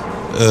feio.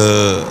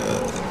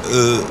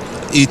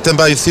 E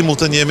também,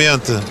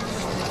 simultaneamente,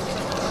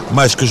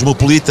 mais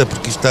cosmopolita,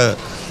 porque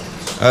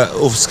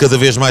ouve-se cada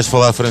vez mais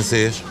falar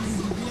francês.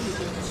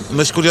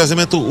 Mas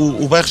curiosamente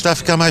o bairro está a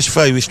ficar mais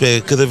feio, isto é,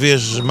 cada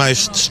vez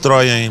mais se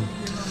destroem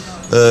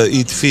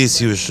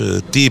edifícios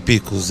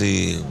típicos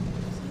e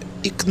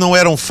que não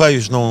eram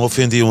feios, não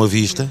ofendiam a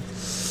vista,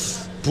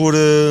 por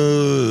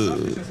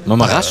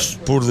mamarrachos?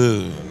 Por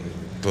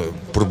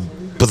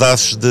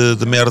pedaços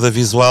de merda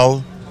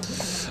visual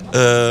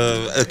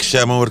a que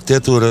chamam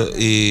arquitetura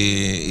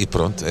e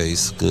pronto, é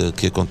isso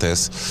que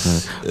acontece.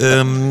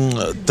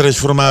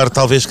 Transformar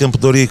talvez Campo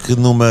de Ourique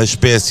numa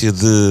espécie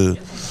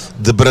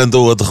de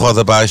brandoa de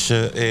roda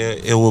baixa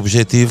é o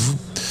objetivo.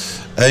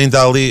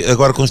 Ainda ali,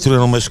 agora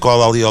construíram uma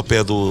escola ali ao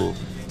pé do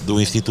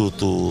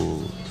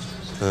Instituto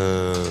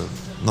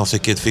não sei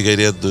o que de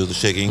Figueiredo dos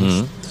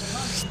Cheguinhos.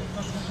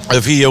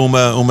 Havia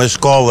uma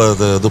escola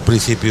do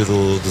princípio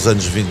dos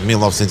anos 20,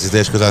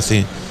 1910, coisa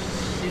assim,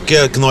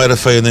 que não era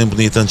feia nem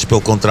bonita, antes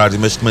pelo contrário,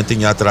 mas que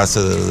mantinha a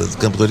traça de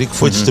Campo de Ourique,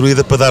 foi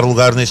destruída para dar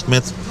lugar neste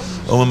momento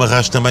a uma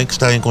marrasca também que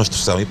está em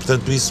construção, e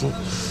portanto isso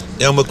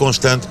é uma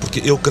constante,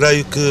 porque eu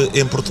creio que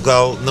em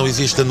Portugal não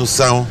existe a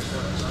noção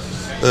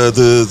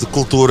de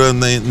cultura,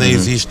 nem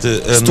existe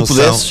a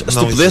noção... Se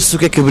tu pudesses, o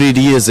que é que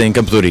abririas em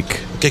Campo de Ourique?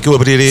 O que é que eu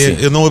abriria?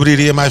 Sim. Eu não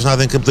abriria mais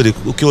nada em Campo de Ourique.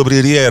 O que eu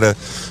abriria era,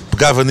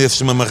 pegava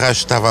nesses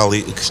mamarrachos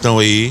que estão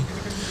aí,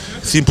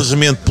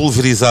 simplesmente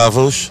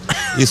pulverizava-os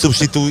e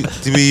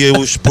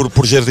substituía-os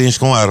por jardins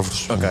com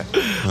árvores. Ok.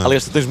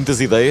 Aliás, tu tens muitas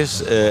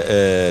ideias,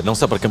 não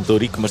só para Campo de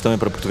Ourique, mas também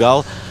para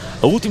Portugal.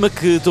 A última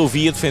que te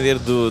ouvi a defender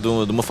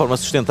de uma forma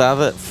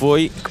sustentada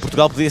foi que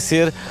Portugal podia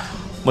ser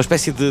uma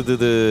espécie de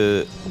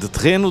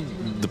terreno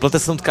de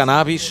plantação de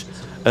cannabis.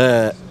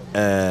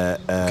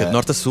 Que é de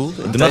norte a sul?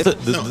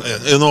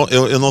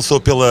 Eu não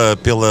sou pela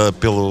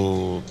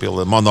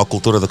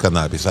monocultura da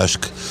cannabis. Acho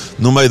que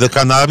no meio da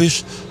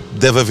cannabis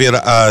deve haver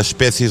as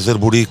espécies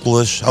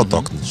arborícolas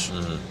autóctones.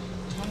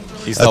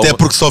 Até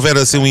porque se houver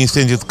assim um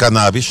incêndio de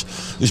cannabis,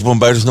 os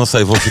bombeiros, não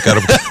sei, vão ficar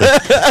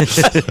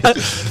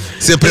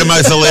sempre é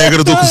mais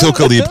alegre do que os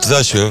eucaliptos,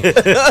 acho eu.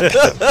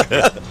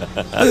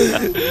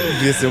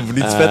 Devia ser um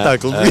bonito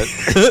espetáculo.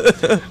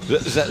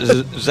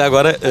 Já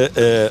agora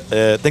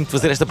tenho que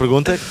fazer esta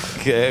pergunta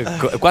que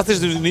quase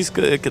desde o início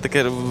que até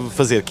quero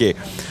fazer, que é: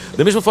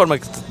 da mesma forma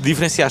que te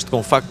diferenciaste com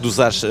o facto de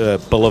usares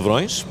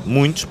palavrões,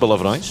 muitos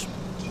palavrões,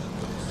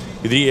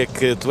 eu diria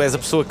que tu és a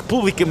pessoa que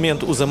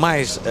publicamente usa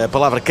mais a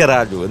palavra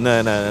caralho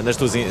nas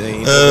tuas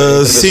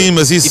intervenções. Sim,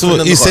 mas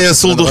isso é a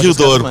sul do Rio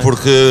Douro,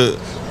 porque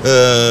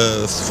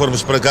se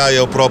formos para Gaia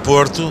ou para o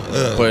Porto,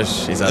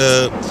 pois, exato.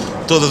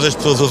 Todas as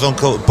pessoas usam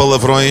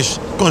palavrões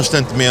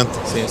constantemente.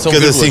 Sim, são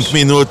cada vírgulas. 5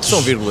 minutos.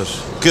 São vírgulas.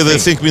 Cada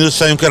 5 minutos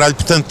sai um caralho,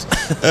 portanto,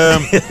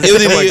 eu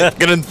diria...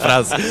 Grande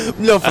frase.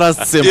 Melhor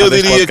frase de sempre. Eu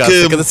diria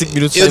que cada 5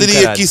 minutos eu sai um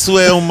diria caralho. que isso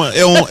é um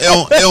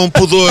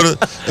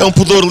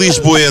pudor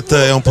lisboeta,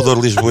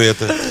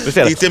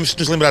 E temos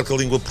que nos lembrar que a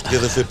língua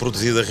portuguesa foi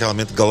produzida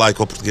realmente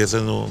galaico-portuguesa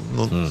no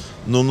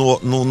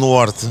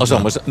Horte. Oh,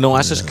 João, mas não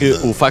achas que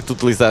o facto de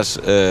utilizares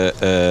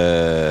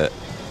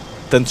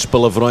tantos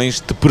palavrões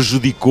te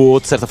prejudicou,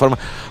 de certa forma?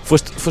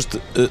 Foste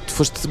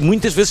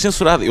muitas vezes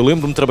censurado. Eu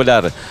lembro-me de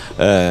trabalhar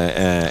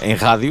em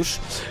rádios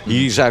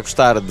e já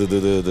gostar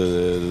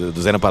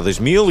do Zé Napá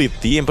 2000 e de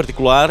ti em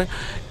particular,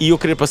 e eu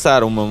querer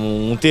passar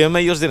um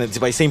tema e eles dizem,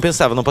 isso é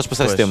impensável, não podes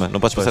passar esse tema, não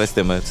podes passar esse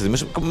tema.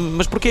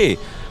 Mas porquê?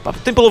 Pá,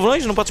 tem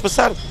palavrões, não podes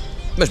passar.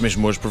 Mas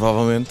mesmo hoje,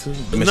 provavelmente...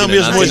 Não,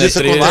 mesmo hoje isso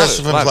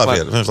acontece.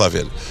 Vamos lá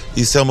ver.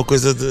 Isso é uma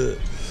coisa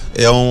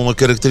é uma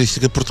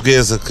característica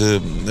portuguesa,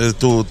 que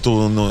tu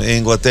em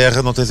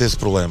Inglaterra não tens esse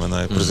problema, não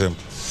é? Por exemplo.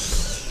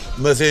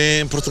 Mas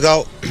em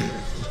Portugal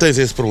tens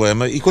esse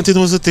problema e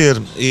continuas a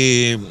ter.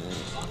 E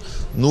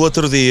no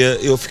outro dia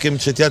eu fiquei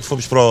muito chateado,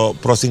 fomos para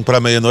o 5 para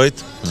a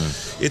meia-noite,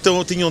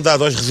 então tinham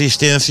dado aos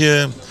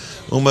Resistência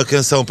uma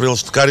canção para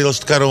eles tocar e eles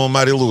tocaram a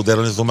Marilu,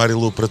 deram-lhes o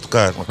Marilu para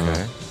tocar. Ok.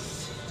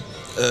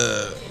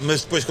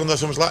 Mas depois, quando nós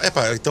fomos lá,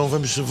 então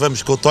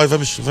vamos com o Toy,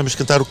 vamos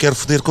cantar o Quero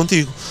Foder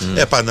Contigo.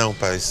 Não,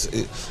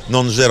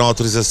 não nos deram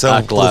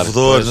autorização,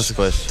 provedores.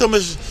 Então,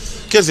 mas,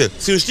 quer dizer,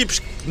 se os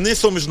tipos, nem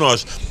somos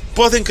nós,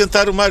 podem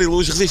cantar o Marilu,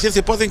 os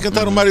Resistência podem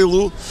cantar o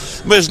Marilu,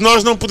 mas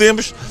nós não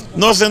podemos,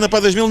 nós Ana Pá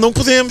 2000 não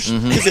podemos.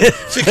 Quer dizer,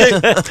 fiquei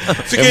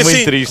é assim,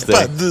 muito triste.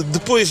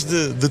 Depois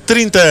de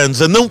 30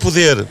 anos a não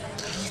poder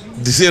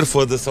dizer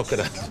foda-se ao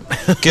caralho,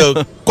 que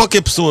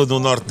qualquer pessoa do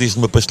Norte diz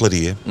numa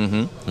pastelaria.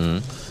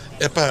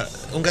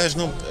 Um gajo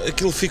não...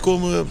 Aquilo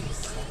ficou-me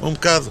um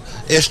bocado...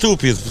 É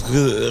estúpido,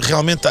 porque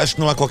realmente acho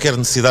que não há qualquer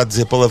necessidade de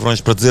dizer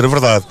palavrões para dizer a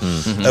verdade.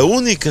 A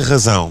única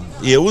razão,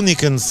 e a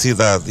única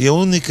necessidade, e a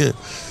única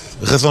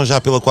razão já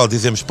pela qual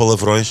dizemos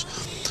palavrões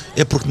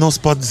é porque não se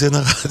pode dizer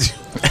na rádio.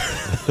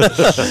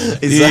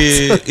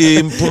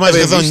 e por mais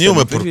razão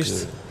nenhuma, porque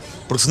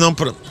senão,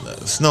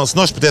 se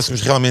nós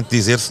pudéssemos realmente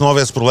dizer, se não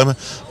houvesse problema,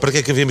 para que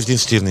é que havíamos de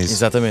insistir nisso?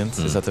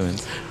 Exatamente.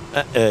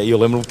 Eu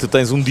lembro-me que tu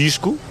tens um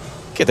disco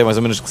que é até mais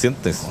ou menos recente,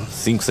 tem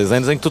 5, 6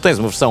 anos, em que tu tens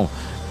uma versão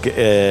que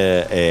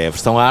é a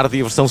versão hard e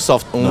a versão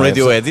soft.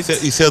 Radio edit.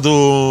 Isso é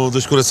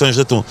dos Corações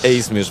de Atum. É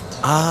isso mesmo.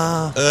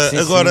 Sim,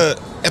 agora,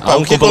 há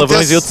um com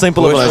palavrões e outro sem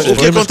palavrões. O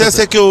que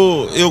acontece é que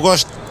eu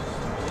gosto,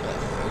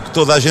 que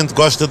toda a gente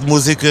gosta de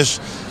músicas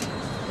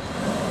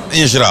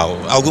em geral.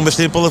 Algumas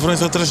têm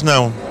palavrões, outras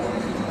não.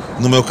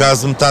 No meu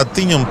caso, metade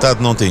tinham,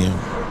 metade não tinham.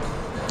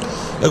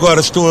 Agora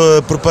estou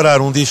a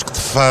preparar um disco de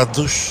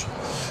fados,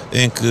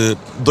 em que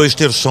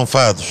 2/3 são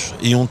fados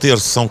e 1/3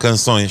 são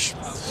canções,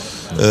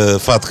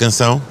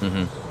 fado-canção,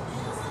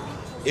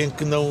 em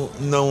que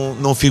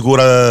não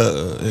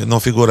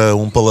figura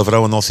um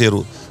palavrão a não ser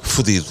o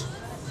fodido.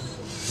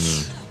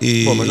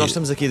 Bom, mas nós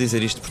estamos aqui a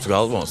dizer isto de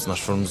Portugal. Bom, se nós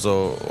formos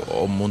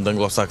ao mundo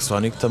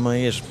anglo-saxónico,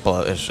 também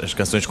as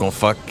canções com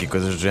fuck e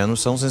coisas do género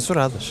são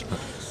censuradas.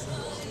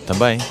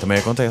 Também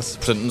acontece.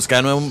 Portanto, se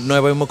calhar não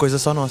é bem uma coisa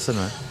só nossa,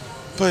 não é?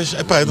 Pois,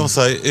 eu não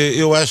sei.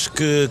 Eu acho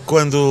que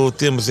quando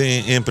temos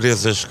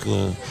empresas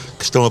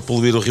que estão a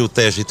poluir o Rio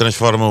Tejo e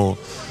transformam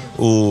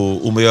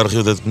o maior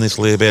rio da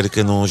Península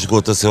Ibérica num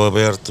esgoto a céu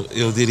aberto,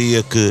 eu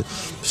diria que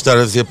estar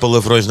a dizer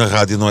palavrões na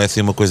rádio não é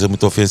assim uma coisa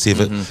muito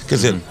ofensiva. Quer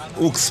dizer,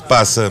 o que se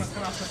passa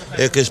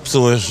é que as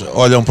pessoas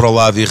olham para o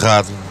lado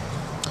errado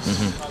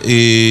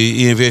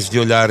e em vez de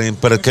olharem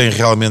para quem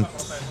realmente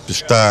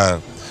está,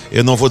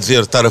 eu não vou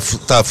dizer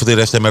está a foder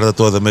esta merda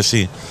toda, mas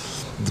sim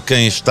de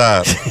quem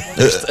está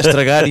a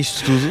estragar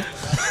isto tudo.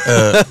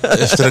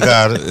 a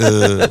estragar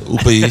o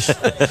país.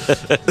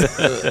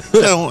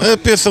 Não,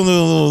 pensam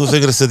nos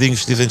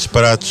engraçadinhos que dizem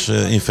disparates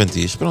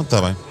infantis. Pronto,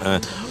 está bem.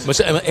 Mas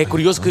é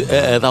curioso que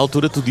a da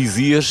altura tu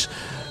dizias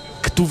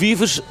que tu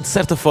vives, de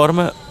certa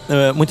forma,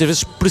 muitas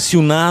vezes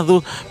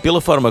pressionado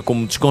pela forma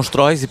como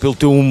desconstróis e pelo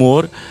teu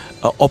humor,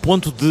 ao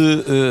ponto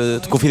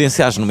de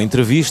confidenciares numa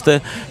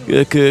entrevista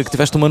que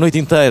tiveste uma noite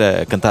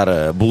inteira a cantar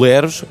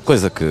boleros,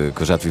 coisa que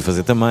eu já te vi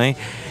fazer também,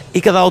 e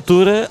que a da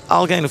altura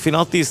alguém no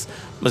final te disse: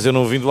 mas eu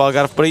não vim do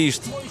Algarve para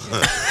isto.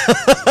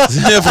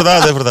 É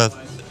verdade.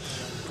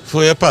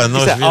 Foi,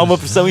 nós Há uma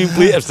pressão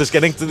implícita, as pessoas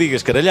querem que tu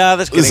digas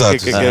caralhadas, querem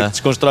que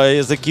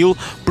desconstróias aquilo,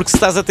 porque se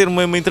estás a ter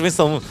uma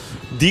intervenção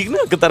digna,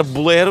 a cantar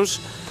boleros,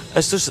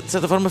 as pessoas de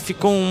certa forma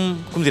ficam,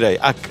 como direi,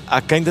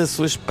 aquém da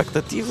sua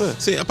expectativa.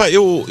 Sim,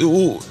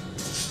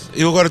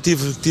 eu agora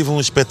tive um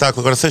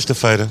espetáculo, agora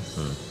sexta-feira,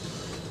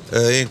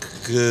 em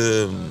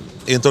que,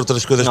 entre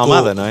outras coisas, na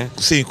Almada, não é?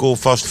 Sim, com o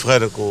Fausto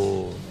Ferreira,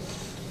 com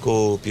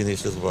o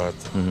pianista do Bart.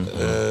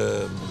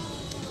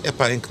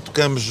 Em que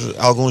tocamos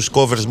alguns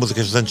covers de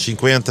músicas dos anos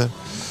 50,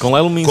 com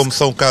Lelo Minsk, como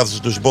são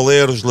casos dos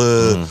boleros,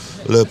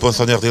 Le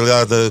Poinçonnière de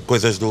Realidade,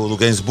 coisas do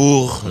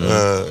Gainsbourg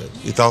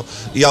e tal,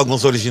 e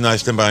alguns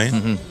originais também.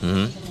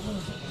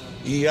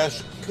 E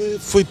acho que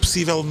foi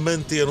possível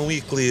manter um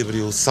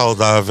equilíbrio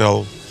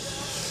saudável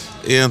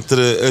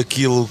entre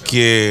aquilo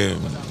que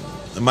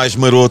é mais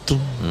maroto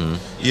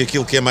e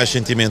aquilo que é mais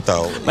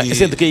sentimental.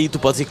 Sendo que aí tu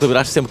podes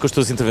equilibrar sempre com as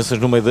tuas intervenções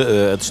no meio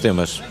dos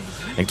temas,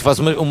 em que tu fazes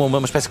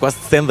uma espécie quase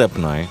de stand-up,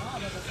 não é?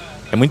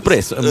 É muito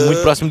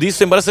próximo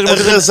disso, embora seja uma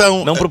coisa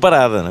não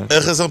preparada, não é? A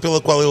razão pela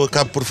qual eu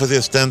acabo por fazer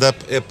stand-up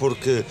é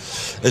porque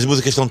as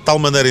músicas estão de tal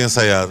maneira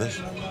ensaiadas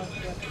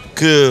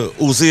que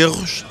os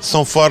erros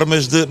são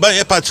formas de...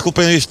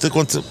 desculpem isto,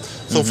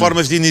 são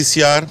formas de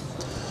iniciar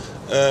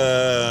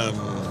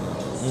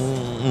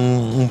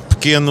um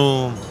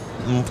pequeno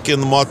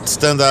mote de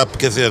stand-up.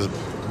 Quer dizer,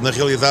 na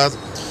realidade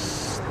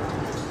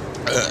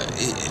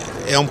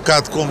é um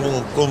bocado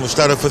como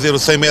estar a fazer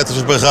os 100 metros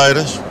de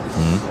barreiras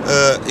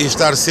e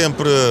estar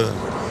sempre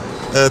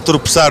a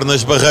tropeçar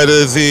nas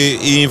barreiras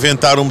e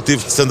inventar um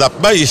motivo de stand-up.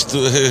 Isto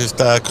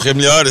está a correr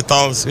melhor e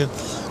tal, assim.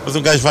 Mas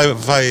um gajo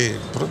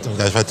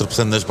vai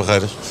tropeçando nas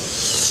barreiras.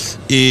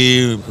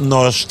 E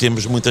nós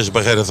temos muitas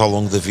barreiras ao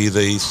longo da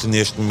vida, e se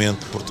neste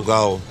momento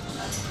Portugal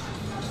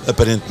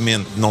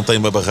aparentemente não tem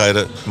uma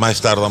barreira, mais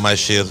tarde ou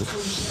mais cedo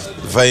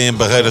vêm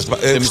barreiras.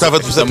 Gostava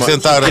de vos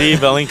apresentar.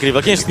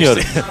 Incrível. Quem é este senhor?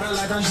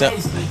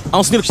 Há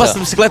um senhor que passa de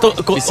bicicleta.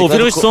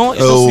 Ouviram este som?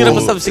 Este é o senhor a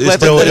passar de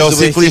bicicleta. É o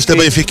ciclista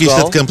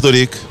benfiquista de Campo de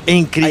Ourique. É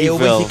incrível.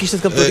 É o benfiquista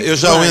de Campo de Ourique. Eu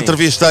já o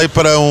entrevistei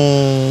para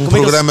um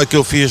programa que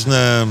eu fiz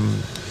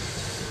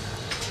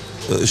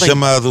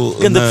chamado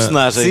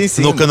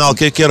no canal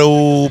que era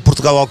o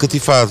Portugal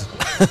Alcatifado.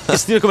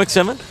 Este senhor como é que se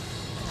chama?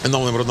 Eu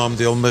não lembro o nome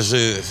dele, mas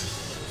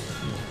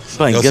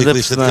bem, é o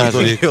ciclista de Campo de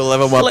Ourique. Ele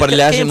leva uma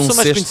aparelhagem num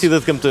cesto. Quem é a pessoa mais conhecida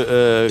de Campo de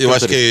Ourique? Eu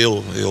acho que é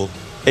ele.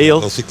 É ele? É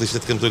o ciclista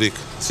de Campo de Ourique.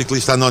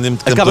 Ciclista anónimo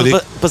de Campo de Ourique.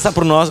 Acaba de passar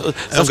por nós.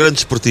 É um grande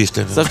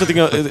desportista. Sabes que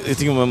eu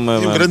tinha uma... É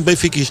um grande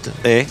benfiquista.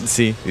 É?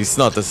 Sim, isso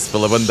nota-se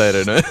pela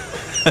bandeira, não é?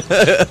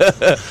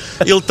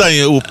 Ele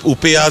tem, o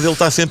PA dele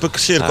está sempre a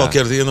crescer.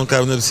 Qualquer dia não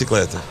cabe na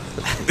bicicleta.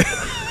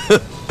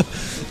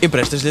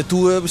 Emprestas-lhe a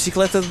tua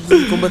bicicleta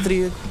com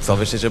bateria, que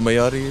talvez seja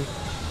maior e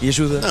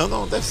ajuda.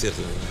 Não, deve ser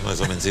mais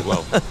ou menos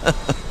igual.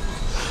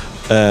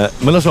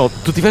 Mas João,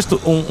 tu tiveste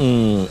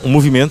um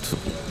movimento,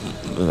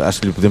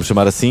 acho que lhe podemos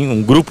chamar assim,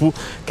 um grupo,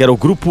 que era o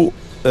grupo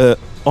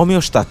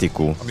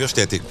homeostático.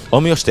 Estético.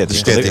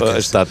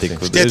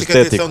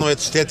 Atenção, não é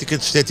de estética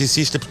de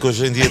esteticista, porque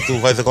hoje em dia tu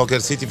vais a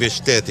qualquer sítio e vês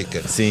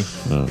estética. Sim.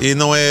 E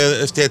não é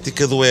a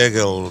estética do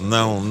Hegel,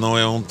 não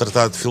é um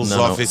tratado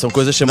filosófico. Não. São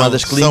coisas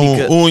chamadas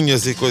clínica. São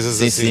unhas e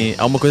coisas assim. Sim,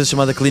 há uma coisa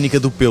chamada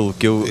clínica do pelo,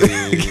 que eu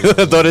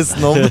adoro esse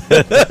nome.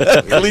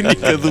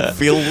 Clínica do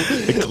pelo.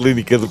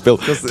 Clínica do pelo.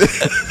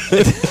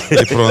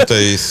 E pronto,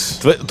 é isso.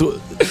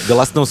 De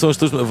lá se não são as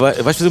tuas...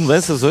 Vais fazer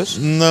mudanças hoje?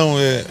 Não.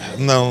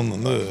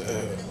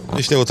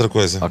 Isto é outra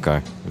coisa. Ok,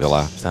 vê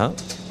lá.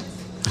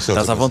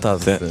 Estás à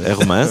vontade. É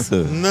romance?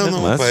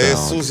 Não, é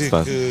Suzy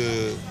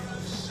que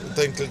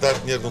tenho que lhe dar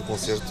dinheiro num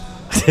concerto.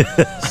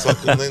 Só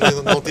que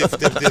não tive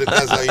tempo de ir a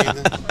casa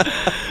ainda.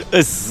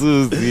 A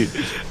Suzy.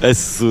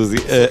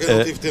 Eu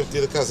não tive tempo de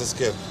ir a casa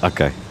sequer.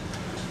 Ok.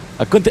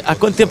 Há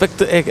quanto tempo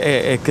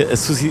é que a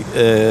Suzy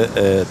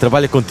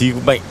trabalha contigo?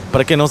 Bem,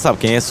 para quem não sabe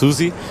quem é a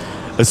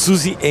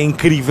Suzy é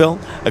incrível.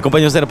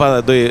 Acompanha-os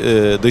para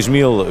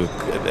 2000.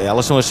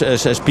 Elas são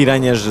as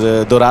piranhas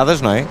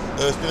douradas, não é?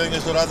 As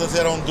piranhas douradas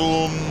eram do...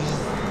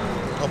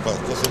 Opa,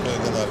 estou sempre a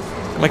enganar.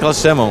 Como é que elas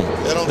se chamam?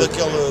 Eram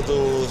daquela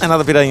do... Não é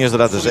nada piranhas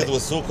douradas. Do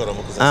açúcar ou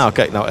uma coisa assim.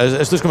 Ok. Não,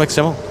 as tuas como é que se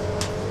chamam?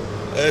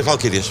 As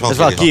Valquírias. As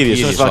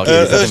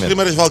Valquírias. As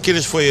primeiras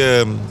Valquírias foi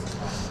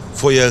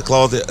a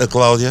Cláudia.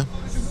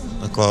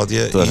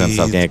 Toda a gente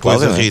sabe quem é a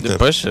Cláudia, a Rita.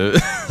 Depois,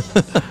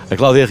 a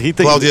Cláudia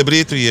Rita. Cláudia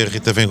Brito e a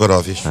Rita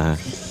Vengorovis.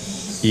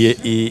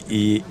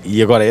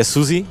 E agora é a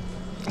Suzy?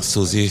 A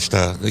Suzy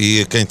está.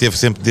 E quem teve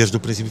sempre desde o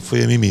princípio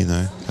foi a Mimi, não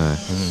é?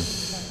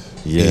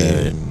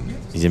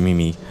 E a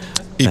Mimi.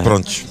 E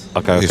prontos.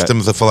 Ok.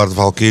 Estamos a falar de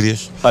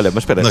Valquírias. Olha,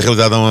 mas espera. Na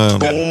realidade é uma...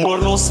 Com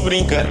humor não se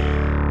brinca.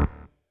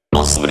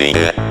 Não se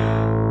brinca.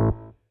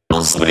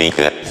 Não se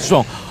brinca.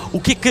 João, o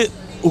que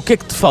é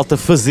que te falta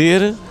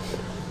fazer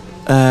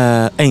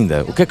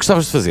ainda? O que é que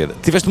gostavas de fazer?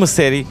 Tiveste uma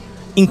série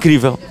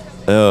incrível,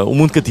 O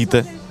Mundo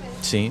Catita.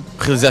 Sim.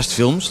 Realizaste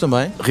filmes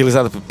também?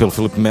 Realizada pelo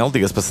Filipe Melo,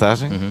 diga-se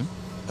passagem.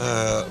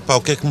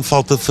 o que é que me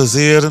falta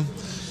fazer?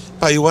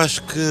 Eu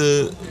acho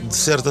que de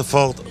certa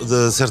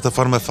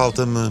forma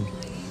falta-me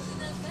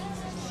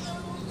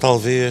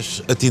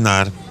talvez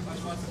atinar.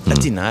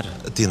 Atinar?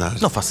 Atinar.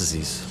 Não faças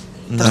isso.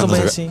 Não, Estás mas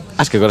bem assim.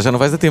 Acho que agora já não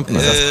vais a tempo,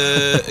 não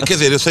é? Quer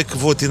dizer, eu sei que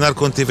vou atinar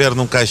quando estiver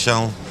num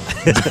caixão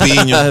de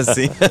pinho.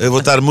 Sim. Eu vou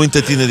estar muito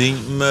atinadinho,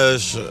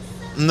 mas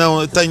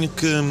não, eu tenho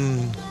que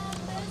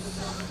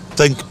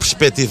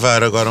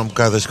perspectivar agora um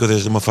bocado as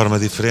coisas de uma forma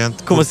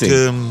diferente. Como porque,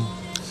 assim?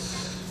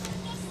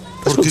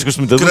 Porque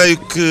creio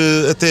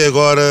que até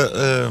agora,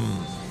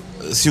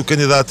 se o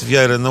candidato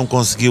Vieira não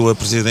conseguiu a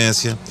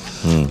presidência,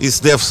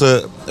 isso deve-se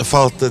à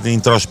falta de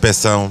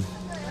introspeção.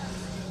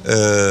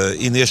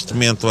 E neste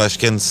momento acho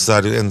que é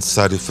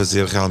necessário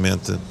fazer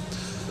realmente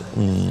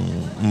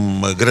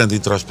uma grande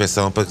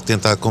introspeção para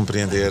tentar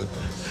compreender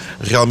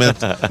realmente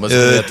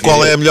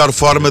qual é a melhor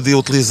forma de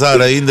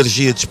utilizar a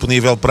energia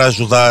disponível para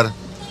ajudar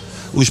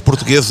os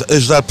portugueses,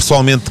 ajudar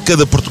pessoalmente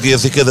cada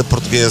português e cada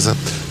portuguesa,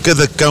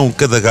 cada cão,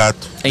 cada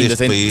gato. Ainda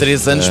tem país.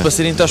 3 anos para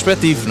ser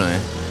introspectivo, não é?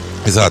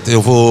 Exato,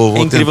 eu vou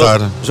incrível,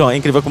 tentar. João, é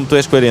incrível como tu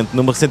és coerente.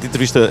 Numa recente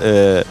entrevista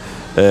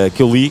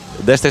que eu li,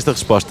 deste esta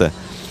resposta: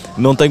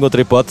 não tenho outra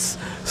hipótese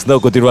senão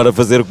continuar a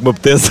fazer o que me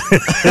apetece.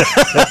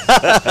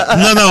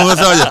 Não,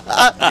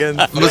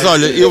 mas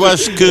olha, eu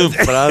acho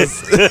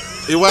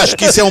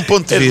que isso é um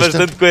ponto de vista. É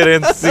bastante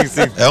coerente, sim.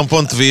 É um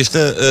ponto de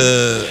vista.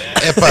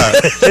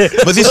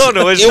 Mas isso,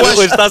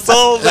 hoje está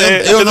sol.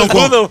 eu não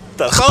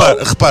está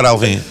repara,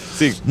 Alvin.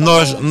 Sim.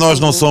 Nós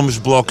não somos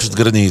blocos de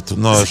granito,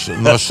 nós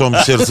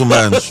somos seres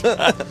humanos.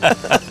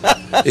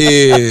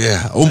 E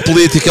um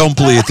político é um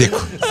político.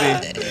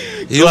 Sim.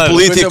 E claro,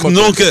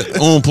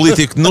 um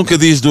político nunca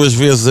diz 2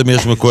 vezes a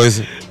mesma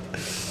coisa.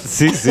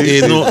 Sim.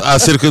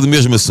 Acerca do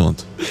mesmo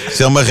assunto.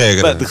 Isso é uma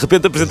regra. De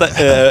repente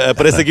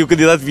aparece aqui o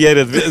candidato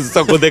Vieira,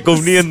 só quando é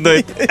conveniente, não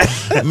é?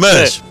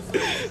 Mas,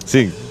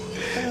 sim.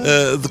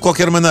 De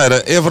qualquer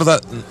maneira, é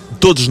verdade,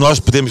 todos nós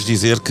podemos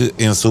dizer que,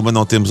 em suma,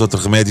 não temos outro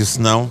remédio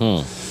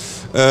senão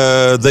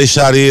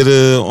deixar ir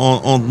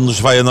onde nos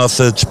vai a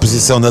nossa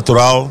disposição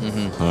natural,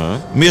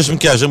 mesmo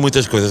que haja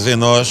muitas coisas em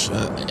nós.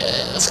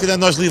 Se calhar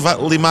nós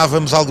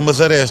limávamos algumas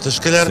arestas,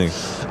 se calhar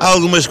há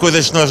algumas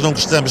coisas que nós não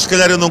gostamos. Se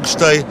calhar eu não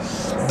gostei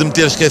de me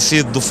ter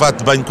esquecido do fato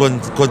de banho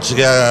quando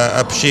cheguei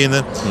à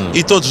piscina,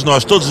 e todos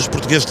os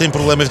portugueses têm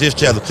problemas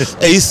deste género.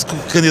 É isso que o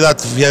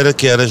candidato Vieira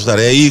quer ajudar,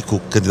 é aí que o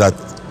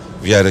candidato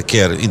Vieira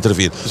quer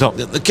intervir.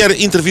 Quer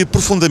intervir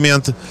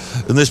profundamente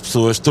nas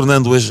pessoas,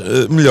 tornando-as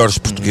melhores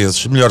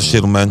portugueses, melhores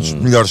seres humanos,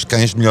 melhores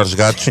cães, melhores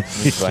gatos,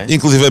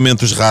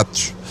 inclusivamente os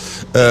ratos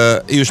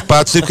e os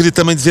patos. Eu queria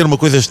também dizer uma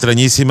coisa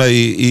estranhíssima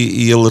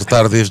e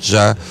alertar desde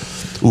já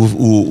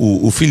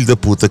o filho da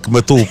puta que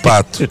matou o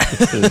pato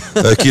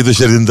aqui do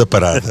Jardim da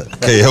Parada,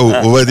 que é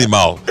o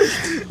animal,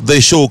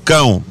 deixou o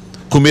cão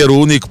comer o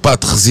único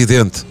pato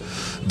residente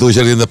do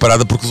Jardim da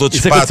Parada, porque os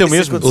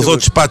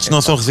outros patos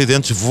não são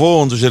residentes,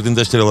 voam do Jardim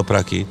da Estrela para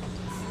aqui.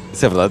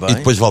 Isso é verdade. E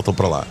depois voltam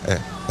para lá.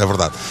 É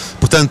verdade.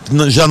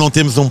 Portanto, já não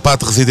temos um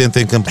pato residente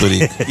em Campo de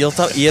Ourique.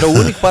 E era o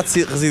único pato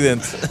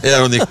residente.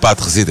 Era o único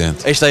pato residente.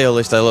 Aí está ele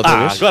outra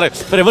vez. Agora,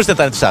 espera, vamos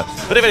tentar entrevistar.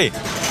 Espera aí.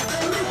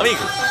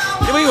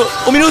 Amigo,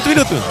 um minuto.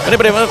 Espera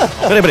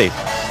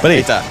aí.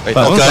 Está.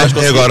 Ok,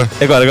 é agora.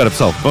 Agora,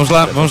 pessoal. Vamos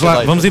lá.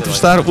 Vamos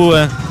entrevistar o...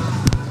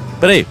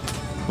 Espera aí.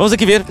 Vamos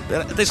aqui ver.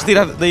 Tens de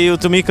tirar daí o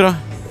teu micro.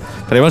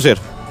 Espera aí, vamos ver.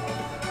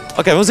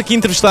 Ok, vamos aqui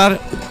entrevistar...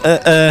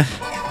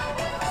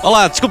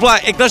 Olá, desculpa lá,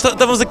 é que nós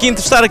estávamos aqui a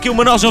entrevistar aqui o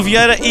Manuel João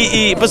Vieira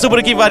e passou por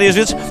aqui várias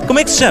vezes. Como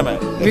é que se chama?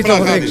 Vítor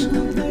Rodrigues.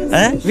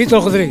 Hã?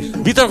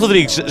 Vítor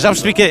Rodrigues. Já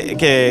percebi que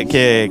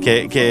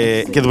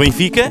é do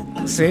Benfica.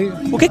 Sim.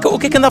 O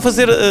que é que anda a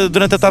fazer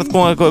durante a tarde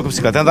com a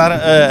bicicleta? Andar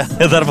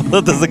a dar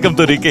voltas a Campo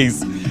de Ourique, é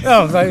isso?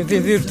 Não,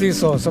 divertir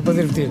só para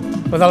divertir.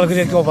 Para dar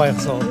alegria aqui ao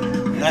bairro só.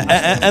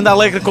 Anda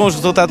alegre com os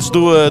resultados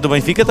do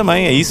Benfica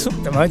também, é isso?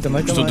 Também.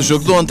 Gostou do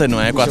jogo de ontem, não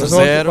é?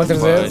 4-0.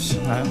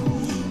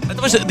 4-0.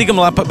 Mas diga-me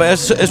lá,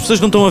 as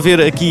pessoas não estão a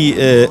ver aqui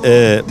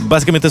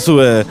basicamente a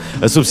sua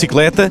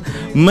bicicleta,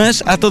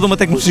 mas há toda uma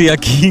tecnologia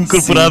aqui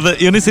incorporada.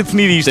 Sim. Eu nem sei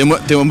definir isto.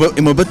 Tem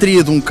uma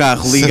bateria de um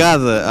carro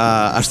ligada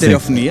à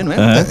estereofonia, não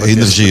é? A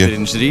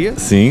energia.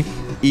 Sim.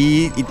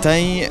 E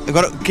tem...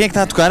 Agora, quem é que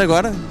está a tocar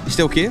agora?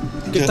 Isto é o quê?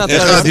 O que é que está a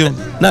tocar? É rádio.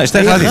 Não, isto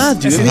é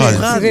rádio.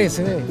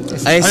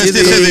 É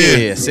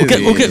CD.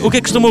 O que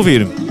é que costuma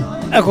ouvir?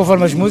 É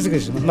conforme as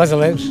músicas, mais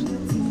alegres.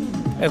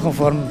 É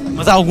conforme.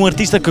 Mas há algum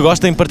artista que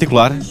gosta em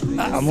particular?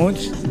 Há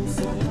muitos.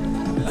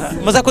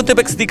 Mas há quanto tempo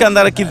é que se dedica a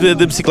andar aqui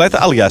de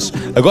bicicleta? Aliás,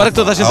 agora que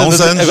toda a gente anda... Há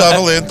uns anos já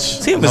valentes.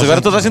 Sim, mas agora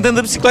toda a gente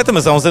anda de bicicleta,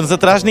 mas há uns anos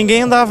atrás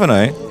ninguém andava, não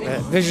é?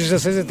 Desde os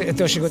 16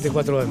 até aos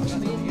 54 anos.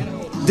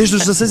 Desde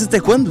os 16 até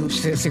quando?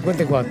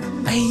 54.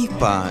 Ei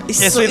pá,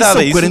 isso É a são sua idade,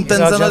 é isso? 40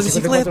 anos a andar de 54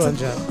 bicicleta. anos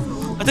já.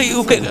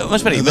 Então, mas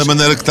espera aí, Da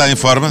maneira que está em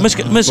forma. mas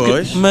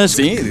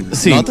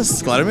Sim,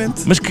 nota-se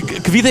claramente. Mas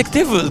que vida é que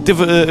teve?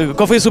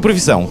 Qual foi a sua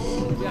profissão?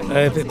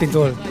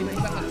 Pintor.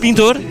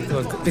 Pintor?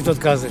 Pintor de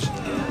casas.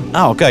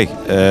 Ah, ok.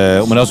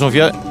 O Manuel João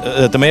Vieira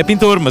também é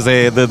pintor, mas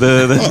é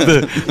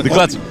de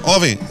quadros.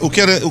 Óbvio, o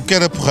que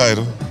era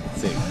porreiro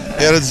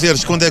era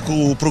dizeres quando é que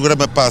o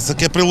programa passa,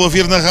 que é para ele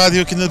ouvir na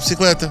rádio aqui na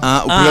bicicleta.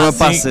 O programa sim.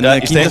 passa na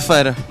Isto é-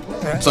 quinta-feira.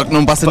 Só que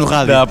não passa no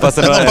rádio. Não,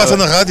 passa Não passa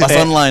na rádio? Passa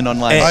online.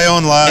 É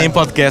online.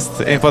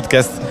 Em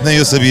podcast. Nem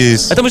eu sabia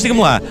isso. Então, mas diga-me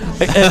lá,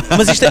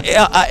 mas isto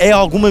é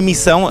alguma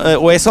missão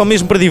ou é só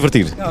mesmo para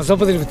divertir? Não, só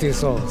para divertir,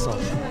 só.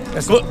 É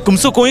só.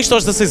 Começou com isto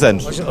aos 16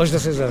 anos? Aos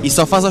 16 anos. E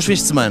só faz aos fins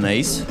de semana, é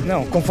isso?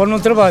 Não, conforme não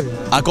trabalho.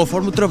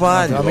 Conforme o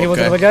trabalho. Amanhã vou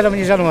ok. trabalhar,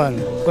 amanhã já não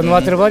ando. Quando não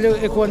há trabalho,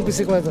 é que eu ando de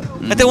bicicleta.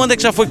 Até onde é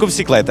que já foi com a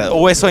bicicleta?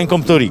 Ou é só em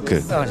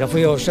Computarique? Não, já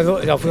fui ao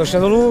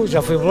Estadalu,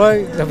 já fui ao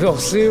Belém, já fui ao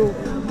Recio,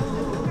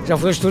 já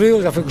fui ao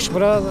Estoril, já fui com o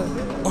Esperada.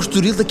 Ao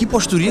Estoril, daqui para o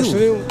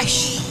Estoril.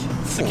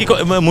 Aqui,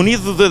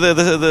 munido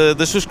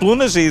das suas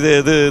colunas e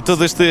de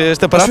todo este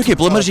Mas aparato? foi o quê?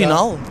 Pela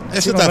Marginal?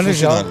 Esta está a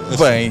funcionar.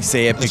 Bem, isso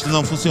é épico. Isto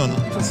não funciona.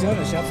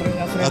 Funciona, já à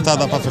frente. Está a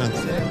dar para a frente.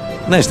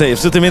 Não, isto é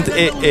absolutamente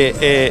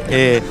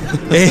é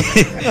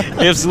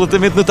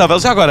absolutamente notável.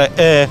 Já agora,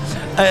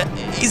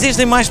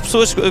 existem mais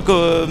pessoas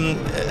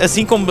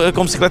assim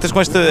com bicicletas com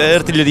esta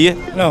artilharia?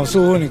 Não,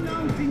 sou o único.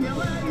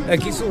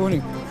 Aqui sou o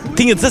único.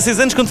 Tinha 16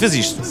 anos quando fez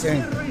isto?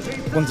 Sim.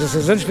 Com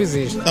 16 anos fiz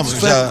isto. Não,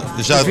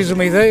 mas já Eu fiz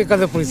uma ideia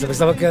cada polícia.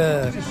 Pensava que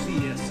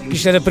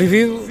isto era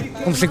proibido.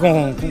 Comecei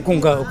com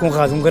um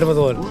rádio, um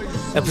gravador.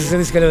 A polícia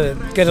disse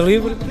que era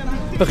livre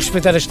para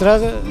respeitar a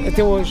estrada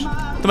até hoje.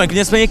 Também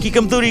conhece bem aqui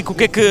Campo de Ourique. O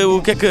que é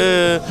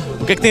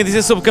que tem a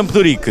dizer sobre Campo de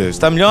Ourique?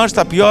 Está melhor?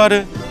 Está pior?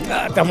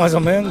 Está mais ou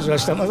menos,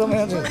 acho que está mais ou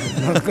menos.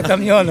 Nunca está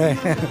melhor, não é?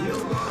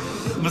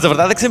 Mas a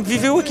verdade é que sempre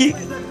viveu aqui.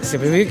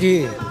 Sempre vivi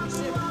aqui.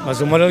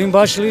 Mas eu moro ali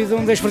embaixo ali de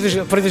onde é as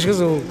Freitas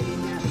Gazul.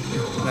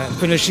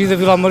 Fui nascido a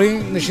Vila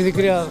Almarim, nascido e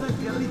criado.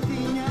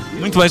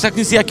 Muito bem, já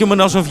conhecia aqui o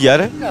Manuel João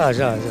Vieira?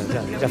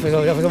 Já fez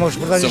umas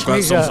reportagens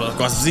comigo. São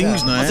quase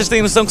vizinhos, não é? Vocês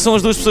têm noção que são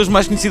as duas pessoas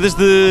mais conhecidas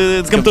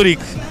de Campo de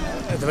Ourique?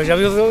 Eu também já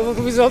vi a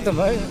televisão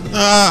também.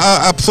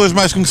 Há pessoas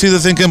mais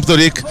conhecidas em Campo de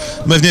Ourique,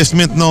 mas neste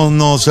momento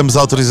não estamos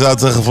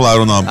autorizados a revelar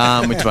o nome.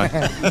 Muito bem.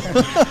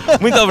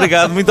 Muito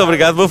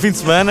obrigado. Bom fim de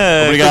semana.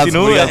 Obrigado.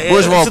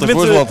 Boas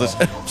voltas.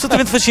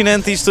 Absolutamente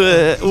fascinante isto.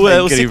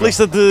 O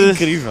ciclista de...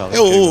 Incrível.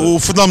 É o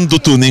fenómeno do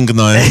tuning,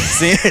 não é?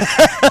 Sim.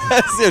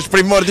 Sim, os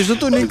primórdios do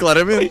tuning,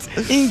 claramente.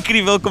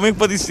 Incrível como é que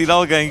pode existir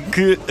alguém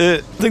que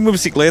tem uma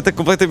bicicleta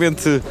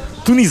completamente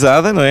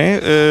tunizada, não é?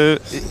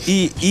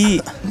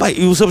 E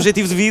o seu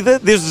objetivo de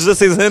vida, desde os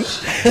 16 anos,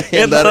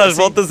 é dar às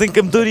voltas em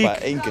Campo de Ourique.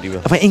 É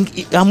incrível.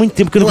 Há muito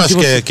tempo que eu não Eu acho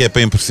consigo... que é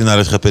para impressionar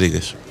as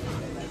raparigas.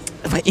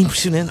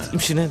 Impressionante.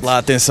 Lá,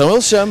 atenção,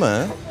 ele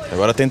chama. Hein?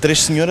 Agora tem 3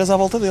 senhoras à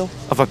volta dele.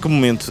 Que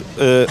momento.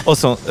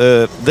 Ouçam,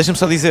 deixem-me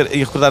só dizer e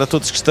recordar a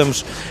todos que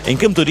estamos em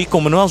Campo de Ourique com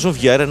o Manuel João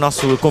Vieira,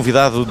 nosso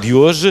convidado de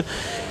hoje,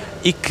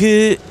 e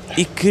que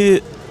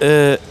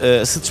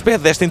se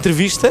despede desta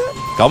entrevista.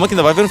 Calma que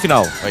ainda vai ver no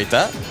final. Aí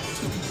está.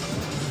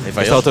 Aí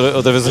vai Está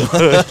outra vez.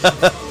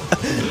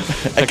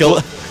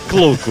 Que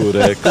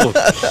loucura.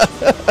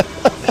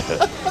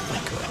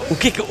 O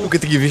que é que... Nunca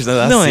tinha visto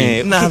nada Não assim.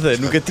 é? Nada,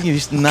 nunca tinha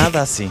visto nada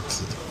assim.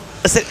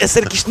 A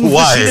sério que isto me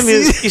fascina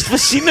mesmo. Isto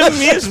fascina-me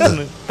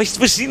mesmo. Isto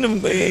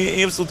fascina-me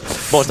em absoluto.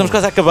 Bom, estamos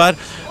quase a acabar.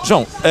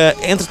 João,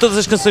 entre todas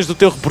as canções do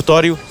teu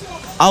repertório,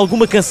 há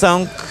alguma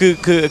canção que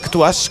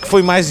tu achas que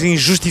foi mais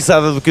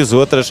injustiçada do que as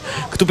outras?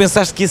 Que tu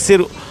pensaste que ia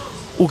ser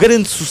o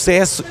grande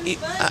sucesso e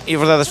a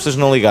verdade as pessoas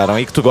não ligaram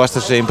e que tu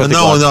gostas em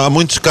particular? Não, há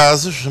muitos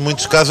casos.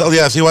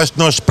 Aliás, eu acho que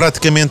nós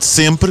praticamente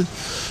sempre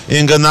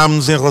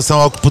enganámos-nos em relação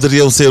ao que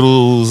poderiam ser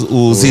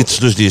os hits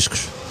dos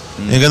discos.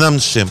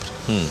 Enganámos-nos sempre.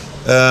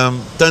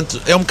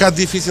 Portanto, é um bocado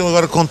difícil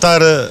agora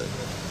contar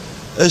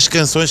as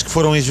canções que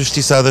foram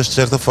injustiçadas de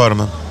certa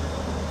forma.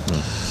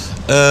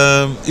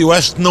 Eu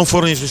acho que não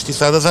foram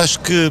injustiçadas, acho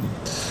que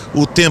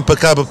o tempo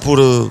acaba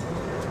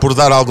por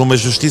dar alguma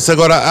justiça.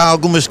 Agora, há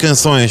algumas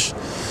canções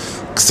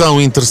que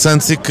são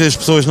interessantes e que as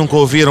pessoas nunca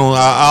ouviram.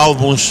 Há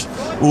álbuns,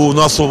 o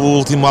nosso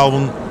último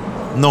álbum,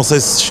 não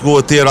sei se chegou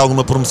a ter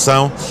alguma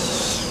promoção,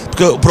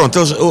 porque pronto,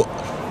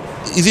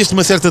 existe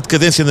uma certa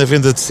decadência na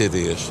venda de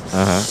CDs.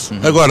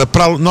 Agora,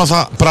 para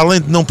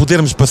além de não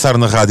podermos passar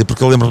na rádio,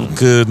 porque eu lembro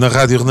que na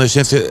Rádio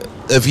Renascença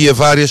havia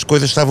várias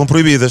coisas que estavam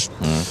proibidas.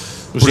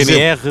 O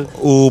GNR. Exemplo,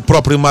 o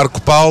próprio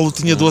Marco Paulo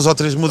tinha 2 ou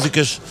 3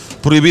 músicas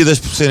proibidas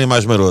por serem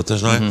mais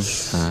marotas, não é?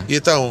 E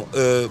então,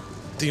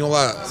 tinham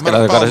lá,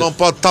 Marco Paulo não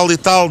pode tal e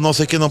tal, não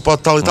sei quem não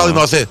pode tal e tal, e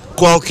nós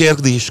qualquer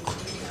disco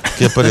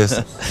que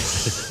apareça.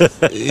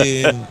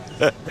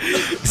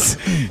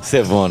 Isso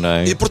é bom, não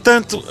é? E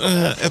portanto,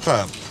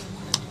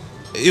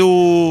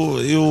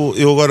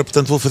 eu agora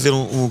portanto vou fazer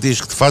um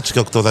disco de fatos, que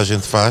é o que toda a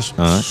gente faz.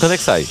 Quando é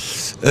que sai?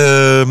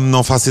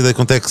 Não faço ideia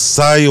quanto é que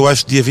sai. Eu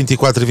acho que dia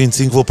 24 e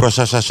 25 vou para o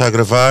Xaxaxá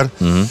gravar.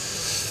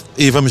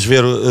 E vamos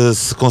ver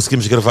se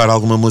conseguimos gravar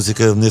alguma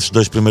música nesses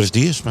 2 primeiros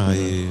dias. Pá,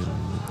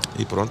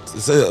 e pronto.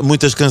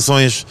 Muitas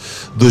canções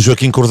do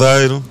Joaquim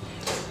Cordeiro,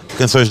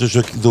 canções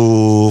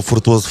do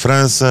Frutuoso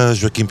França,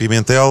 Joaquim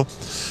Pimentel.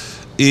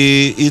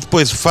 E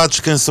depois fados,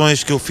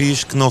 canções que eu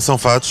fiz que não são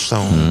fados,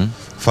 são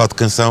fado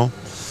canção,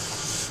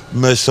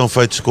 mas são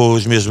feitos com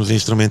os mesmos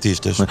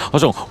instrumentistas.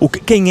 João,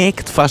 quem é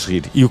que te faz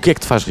rir e o que é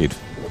que te faz rir?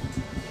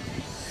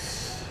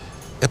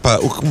 Epá,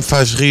 o que me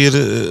faz rir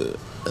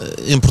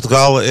em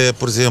Portugal é,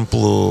 por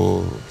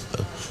exemplo,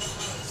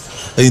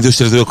 a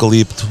indústria do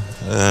eucalipto.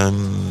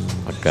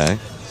 Ok.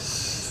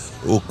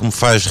 O que me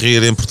faz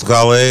rir em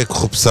Portugal é a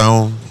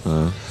corrupção.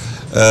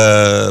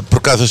 Por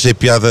acaso achei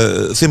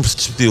piada. Sempre se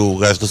despediu o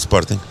gajo do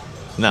Sporting.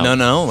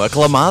 Não,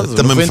 aclamado.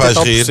 Também me faz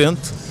 90%. rir.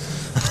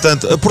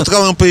 Portanto,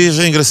 Portugal é um país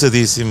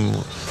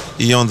engraçadíssimo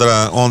e onde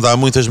há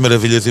muitas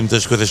maravilhas e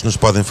muitas coisas que nos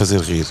podem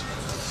fazer rir.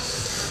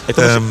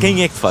 Então, mas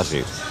quem é que te faz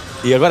rir?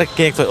 E agora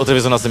quem é que outra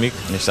vez o nosso amigo?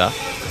 Está.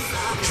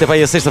 Isto é para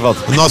aí a sexta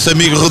volta. O nosso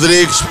amigo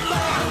Rodrigues.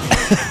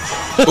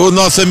 O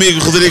nosso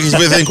amigo Rodrigues de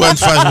vez em quando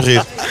faz-me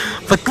rir.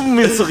 Para que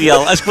momento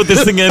surreal. Acho que vou ter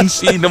 100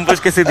 anos e não me vou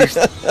esquecer disto.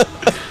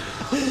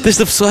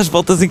 Desta pessoa às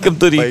voltas em Campo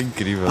de Ourique. É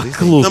incrível.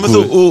 Que loucura.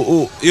 Não,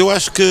 mas eu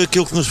acho que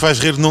aquilo que nos faz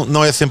rir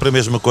não é sempre a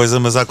mesma coisa,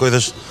 mas há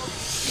coisas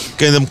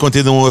que ainda me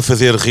continuam a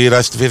fazer rir.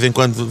 Acho que de vez em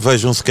quando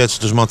vejo um sketch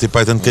dos Monty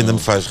Python que ainda me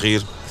faz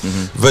rir.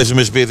 Vejo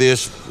umas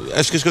BDs.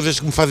 Acho que as coisas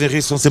que me fazem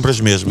rir são sempre as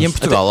mesmas. E em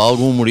Portugal, há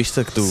algum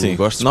humorista que tu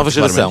gostes? Nova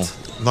geração.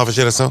 Nova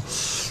geração.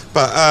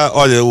 Pá,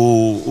 olha,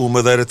 o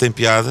Madeira tem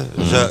piada.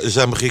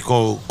 Já me ri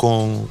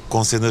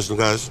com cenas do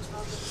gajo.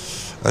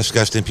 Acho que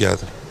o gajo tem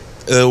piada.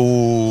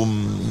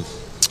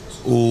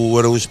 O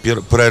Araújo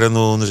Pereira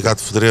nos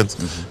Gato Fedorento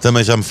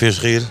também já me fez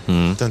rir.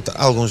 Portanto,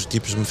 alguns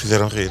tipos me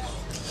fizeram rir.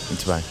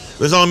 Muito bem.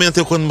 Mas normalmente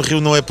eu quando me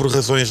rio não é por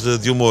razões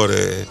de humor,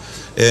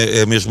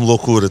 é mesmo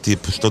loucura,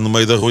 tipo, estou no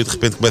meio da rua e de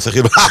repente começo a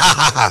rir.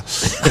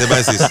 É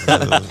mais isso.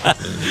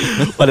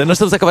 Olha, nós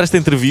estamos a acabar esta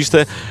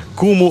entrevista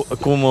como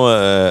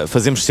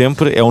fazemos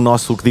sempre, é o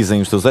nosso o que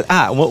dizem os teus olhos.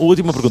 Uma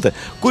última pergunta.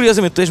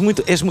 Curiosamente, tu és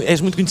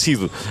muito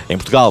conhecido em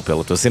Portugal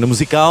pela tua cena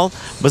musical,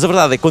 mas a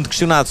verdade é que quando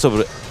questionado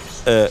sobre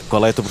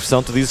qual é a tua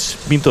profissão, tu dizes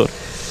pintor.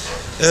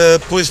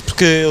 Pois,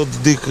 porque eu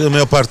dedico a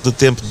maior parte do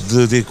tempo,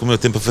 dedico o meu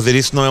tempo a fazer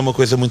isso, não é uma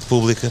coisa muito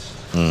pública,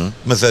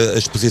 mas as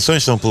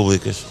exposições são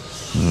públicas.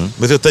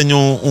 Mas eu tenho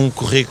um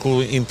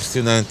currículo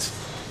impressionante.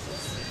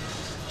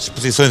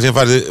 Exposições em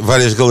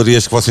várias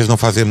galerias que vocês não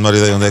fazem a menor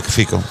ideia onde é que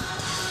ficam.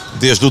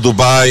 Desde o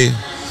Dubai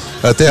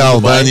até a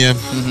Albânia.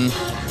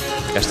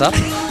 Cá está.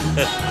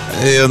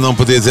 Eu não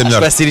podia dizer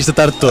melhor. Vai ser isto a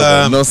tarde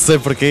toda, não sei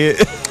porquê.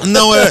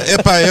 Não,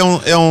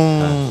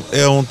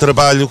 é um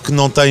trabalho que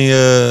não tem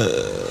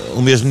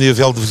o mesmo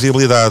nível de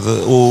visibilidade.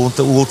 O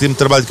último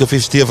trabalho que eu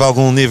fiz teve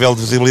algum nível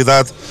de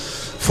visibilidade.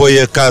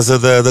 Foi a Casa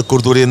da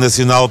Cordoria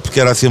Nacional, porque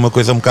era assim uma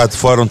coisa um bocado de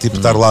fora, tipo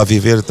estar lá a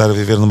viver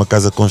numa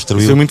casa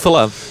construída. Foi muito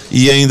falado.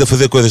 E ainda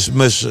fazer coisas,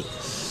 mas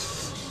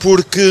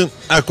porque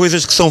há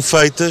coisas que são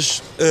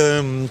feitas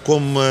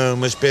como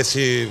uma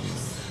espécie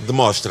de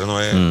mostra, não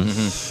é?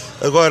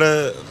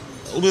 Agora,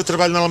 o meu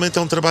trabalho normalmente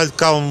é um trabalho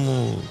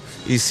calmo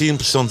e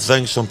simples, são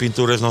desenhos, são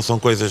pinturas, não são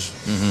coisas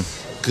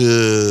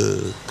que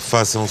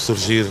façam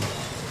surgir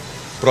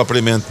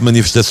propriamente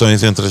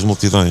manifestações entre as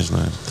multidões, não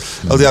é?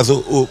 Aliás,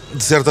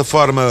 de certa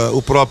forma,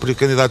 o próprio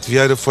candidato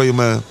Vieira foi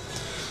uma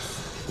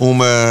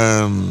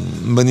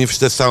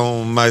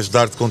manifestação mais de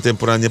arte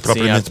contemporânea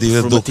propriamente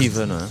dita do que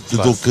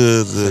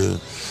de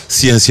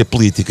ciência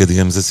política,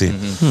 digamos assim.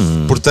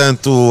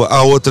 Portanto,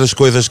 há outras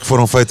coisas que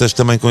foram feitas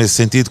também com esse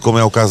sentido, como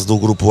é o caso do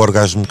grupo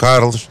Orgasmo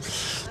Carlos,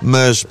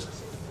 mas...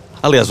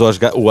 Aliás,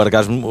 o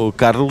Orgasmo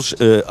Carlos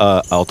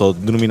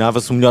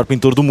autodenominava-se o melhor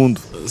pintor do mundo.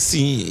 Sim,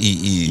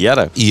 e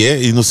era.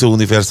 E no seu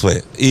universo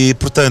é. E,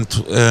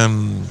 portanto,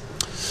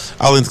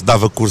 além de que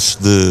dava cursos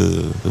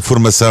de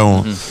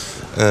formação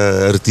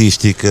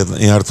artística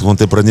em arte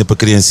contemporânea para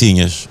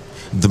criancinhas,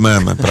 de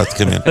mama,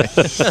 praticamente.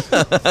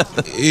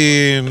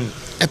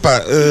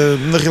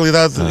 Na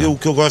realidade, o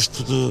que eu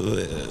gosto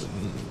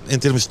em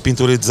termos de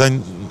pintura e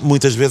desenho,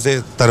 muitas vezes é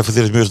estar a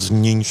fazer os meus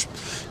desenhinhos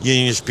e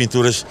em as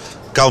pinturas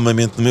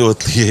calmamente no meu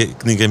ateliê,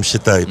 que ninguém me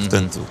chateie.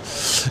 Portanto,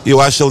 eu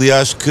acho,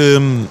 aliás, que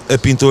a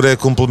pintura é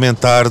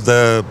complementar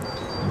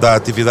da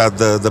atividade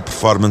da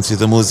performance e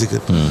da música,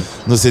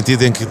 no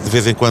sentido em que de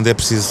vez em quando é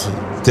preciso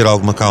ter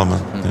alguma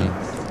calma.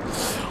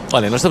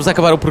 Olha, nós estamos a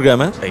acabar o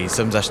programa. É isso,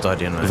 vamos à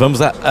história, não é? Vamos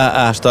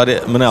à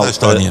história. Manel, à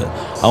história.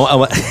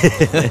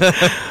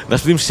 Nós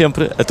pedimos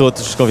sempre a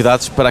todos os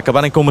convidados para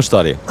acabarem com uma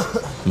história.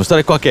 Uma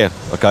história qualquer,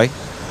 ok?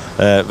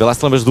 Vê lá se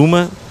te lembras de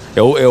uma.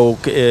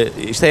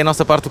 Isto é a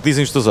nossa parte do que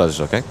dizem os teus olhos,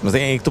 ok? Mas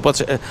é que tu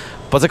podes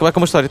acabar com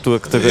uma história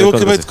tua. Eu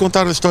acabei de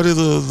contar a história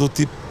do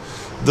tipo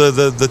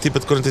da tipa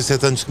de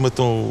 47 anos que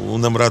matou o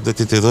namorado de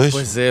 82.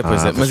 Pois é.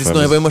 Mas isso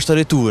não é bem uma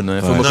história tua, não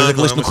é? Foi uma coisa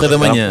que leste no Correio da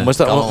Manhã.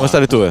 Uma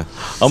história tua.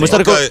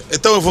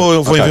 Então eu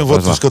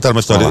vou-te contar uma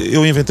história.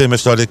 Eu inventei uma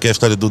história que é a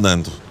história do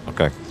Nando.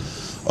 Ok.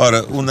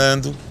 Ora, o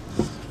Nando...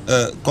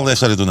 qual é a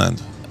história do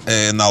Nando?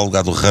 É na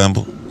lugar do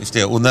Rambo. Isto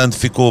é, o Nando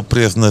ficou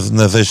preso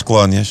nas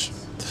ex-colónias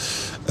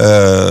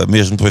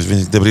mesmo depois do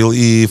 25 de Abril,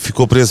 e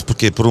ficou preso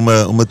porquê? Por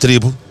uma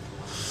tribo.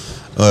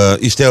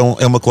 Isto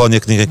é uma colónia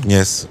que ninguém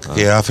conhece,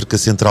 que é a África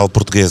Central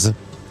Portuguesa,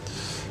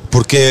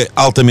 porque é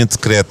altamente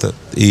secreta,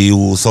 e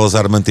o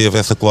Salazar manteve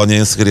essa colónia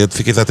em segredo.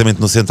 Fica exatamente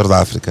no centro da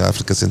África, a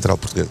África Central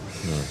Portuguesa.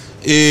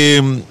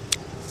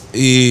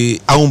 E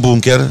há um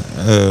bunker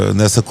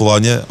nessa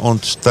colónia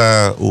onde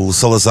está o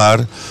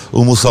Salazar,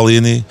 o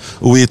Mussolini,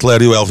 o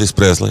Hitler e o Elvis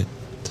Presley.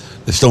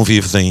 Estão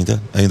vivos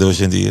ainda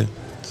hoje em dia.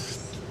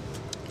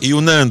 E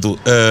o Nando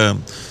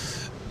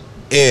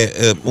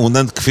o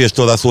Nando que fez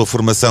toda a sua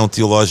formação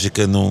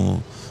teológica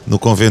no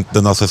convento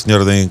da Nossa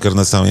Senhora da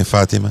Encarnação em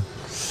Fátima,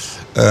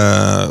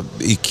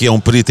 e que é um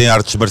perito em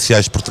artes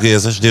marciais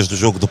portuguesas, desde o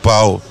jogo do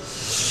pau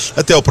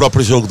até o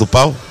próprio jogo do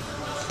pau,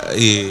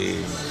 e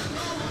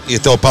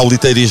até ao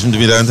pauliteirismo de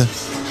Miranda.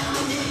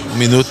 Um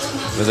minuto.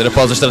 Fazer a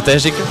pausa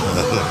estratégica.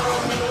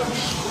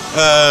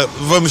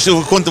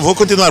 Vou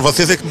continuar,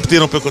 vocês é que me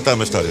pediram para eu contar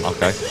uma história.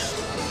 Ok.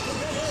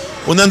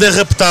 O Nando é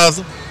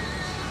raptado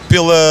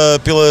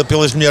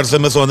pelas mulheres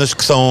amazonas,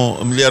 que são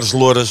mulheres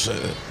louras,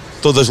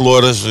 todas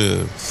louras,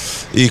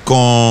 e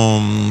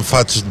com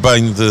fatos de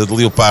banho de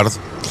leopardo,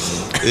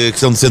 que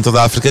são do centro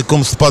da África,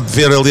 como se pode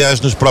ver, aliás,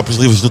 nos próprios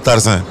livros do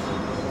Tarzan.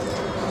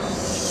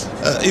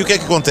 E o que é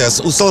que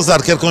acontece? O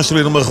Salazar quer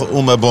construir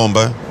uma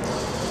bomba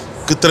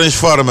que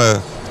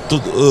transforma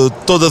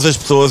todas as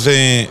pessoas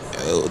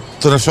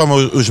transforma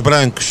os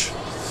brancos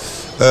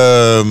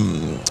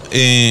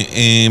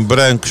em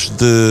brancos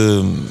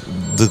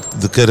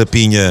de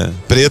carapinha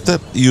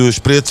preta, e os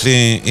pretos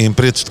em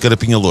pretos de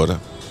carapinha loura.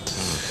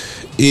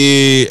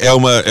 E é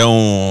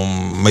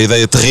uma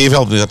ideia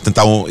terrível.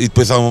 Portanto, e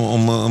depois há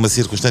uma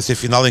circunstância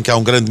final em que há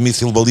um grande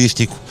míssil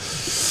balístico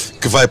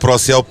que vai para o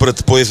céu, para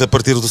depois, a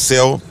partir do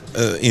céu,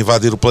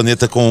 invadir o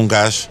planeta com um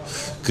gás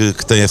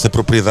que tem essa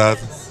propriedade.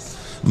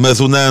 Mas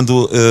o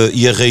Nando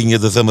e a Rainha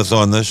das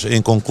Amazonas,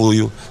 em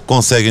concluio,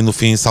 conseguem no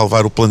fim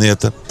salvar o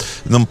planeta.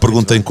 Não me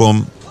perguntem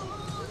como,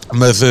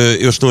 mas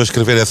eu estou a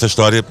escrever essa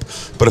história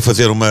para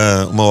fazer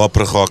uma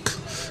ópera rock,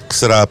 que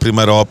será a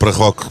primeira ópera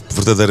rock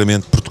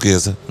verdadeiramente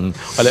portuguesa. Olha,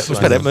 mas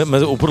espera,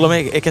 mas o problema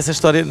é que essa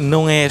história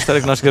não é a história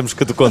que nós queremos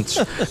que tu contes.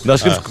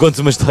 Nós queremos que contes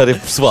uma história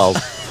pessoal.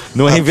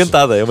 Não é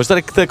inventada, é uma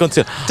história que te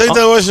aconteceu.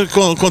 Ainda hoje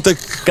contei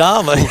que...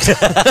 Calma.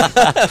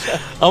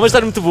 Há uma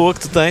história muito boa que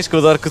tu tens, que eu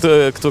adoro que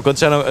tu contes,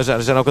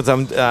 já não contes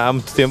há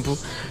muito tempo,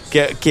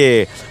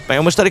 que é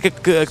uma história que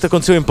te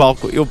aconteceu em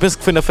palco. Eu penso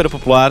que foi na Feira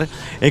Popular,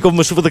 em que houve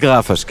uma chuva de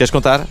garrafas. Queres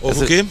contar?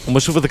 Houve o quê? Uma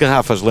chuva de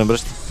garrafas,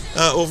 lembras-te?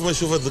 Houve uma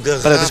chuva de garrafas.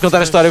 Espera, tens de contar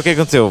a história, o que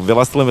aconteceu. Vê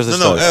lá se te lembras da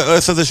história. Não,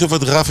 essa da chuva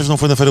de garrafas não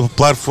foi na Feira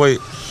Popular,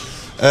 foi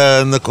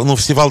no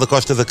Festival da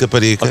Costa da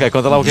Caparica. Ok,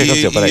 conta lá o que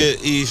aconteceu, peraí.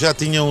 E já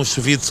tinham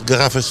chovido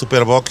garrafas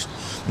Superbox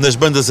nas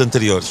bandas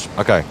anteriores.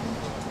 Ok.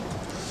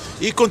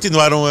 E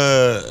continuaram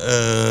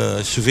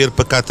a chover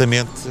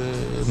pacatamente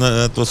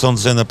na atuação de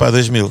Zena Pá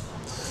 2000.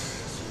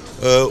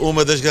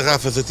 Uma das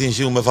garrafas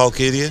atingiu uma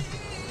Valquíria,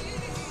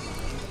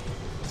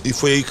 e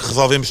foi aí que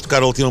resolvemos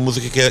tocar a última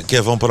música, que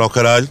é Vão para o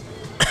Caralho.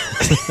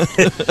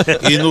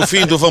 E no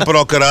fim do Vão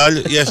para o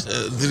Caralho,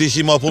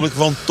 dirigi-me ao público: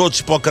 vão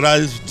todos para o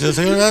caralho,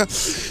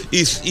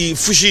 e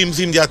fugimos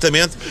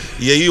imediatamente.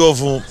 E aí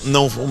houve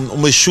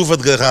uma chuva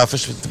de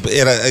garrafas,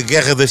 era a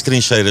guerra das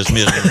trincheiras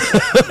mesmo.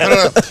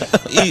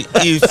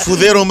 E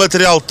foderam o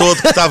material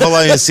todo que estava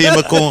lá em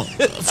cima,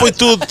 foi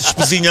tudo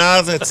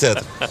despesinhado,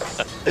 etc.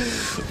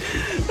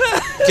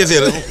 Quer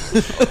dizer,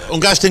 um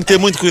gajo tem que ter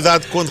muito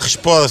cuidado quando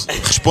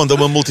responde a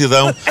uma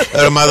multidão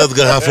armada de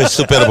garrafas de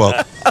Superboc.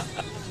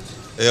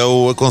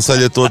 Eu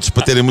aconselho a todos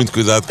para terem muito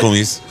cuidado com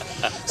isso,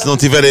 se não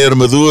tiverem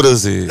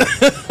armaduras e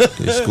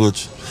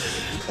escudos.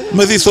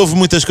 Mas isso, houve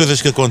muitas coisas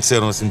que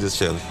aconteceram assim desse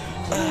género.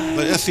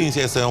 Assim,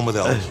 essa é uma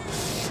delas.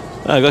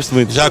 Gosto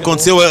muito. Já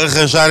aconteceu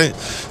arranjarem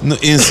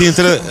em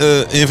Sintra,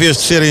 em vez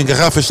de serem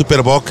garrafas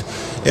Superboc,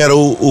 era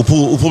o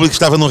público que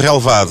estava no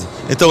relevado.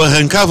 Então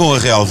arrancavam a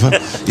relva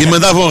e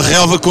mandavam a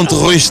relva com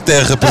torrões de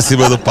terra para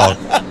cima do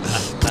palco.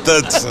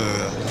 Portanto,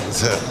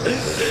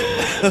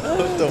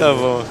 tá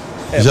bom.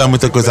 Já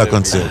muita coisa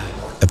aconteceu.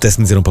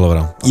 Apetece-me dizer um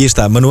palavrão. E aí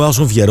está Manuel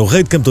João Vieira, o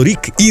rei de Campo de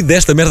Ourique e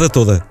desta merda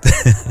toda.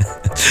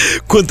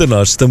 Quanto a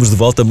nós, estamos de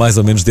volta mais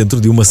ou menos dentro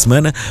de uma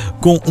semana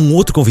com um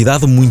outro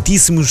convidado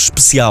muitíssimo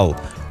especial,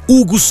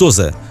 Hugo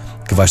Sousa,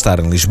 que vai estar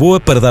em Lisboa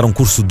para dar um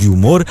curso de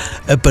humor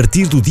a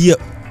partir do dia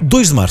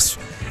 2 de março.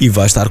 E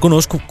vai estar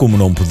connosco, como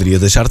não poderia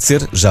deixar de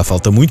ser, já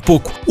falta muito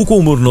pouco. O Com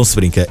Humor Não Se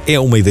Brinca é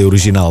uma ideia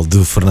original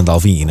de Fernando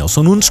Alvim e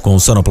Nelson Nunes, com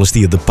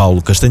sonoplastia de Paulo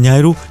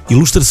Castanheiro,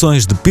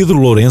 ilustrações de Pedro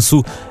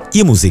Lourenço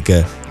e a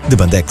música de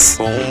Bandex.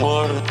 Com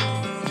humor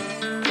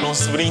não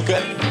se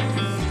brinca.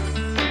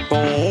 Com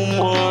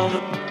humor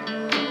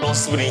não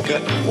se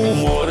brinca.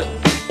 Humor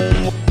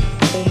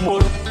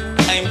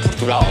em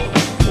Portugal.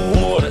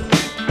 Humor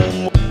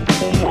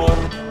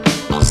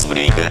não se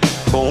brinca.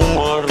 Com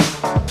humor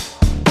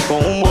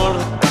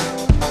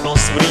não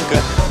se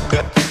brinca.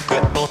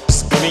 Não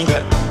se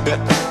brinca.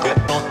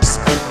 Não se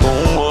brinca.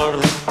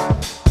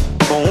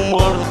 Com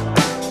humor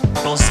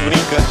não se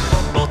brinca.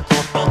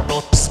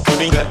 Não se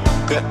brinca.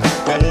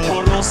 Com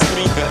humor não se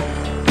brinca.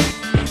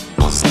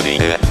 Não se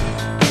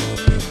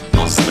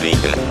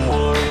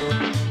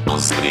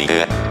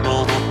brinca.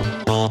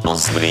 Não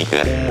se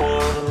brinca.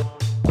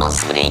 Não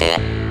se brinca.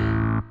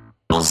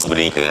 Não se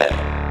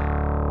brinca.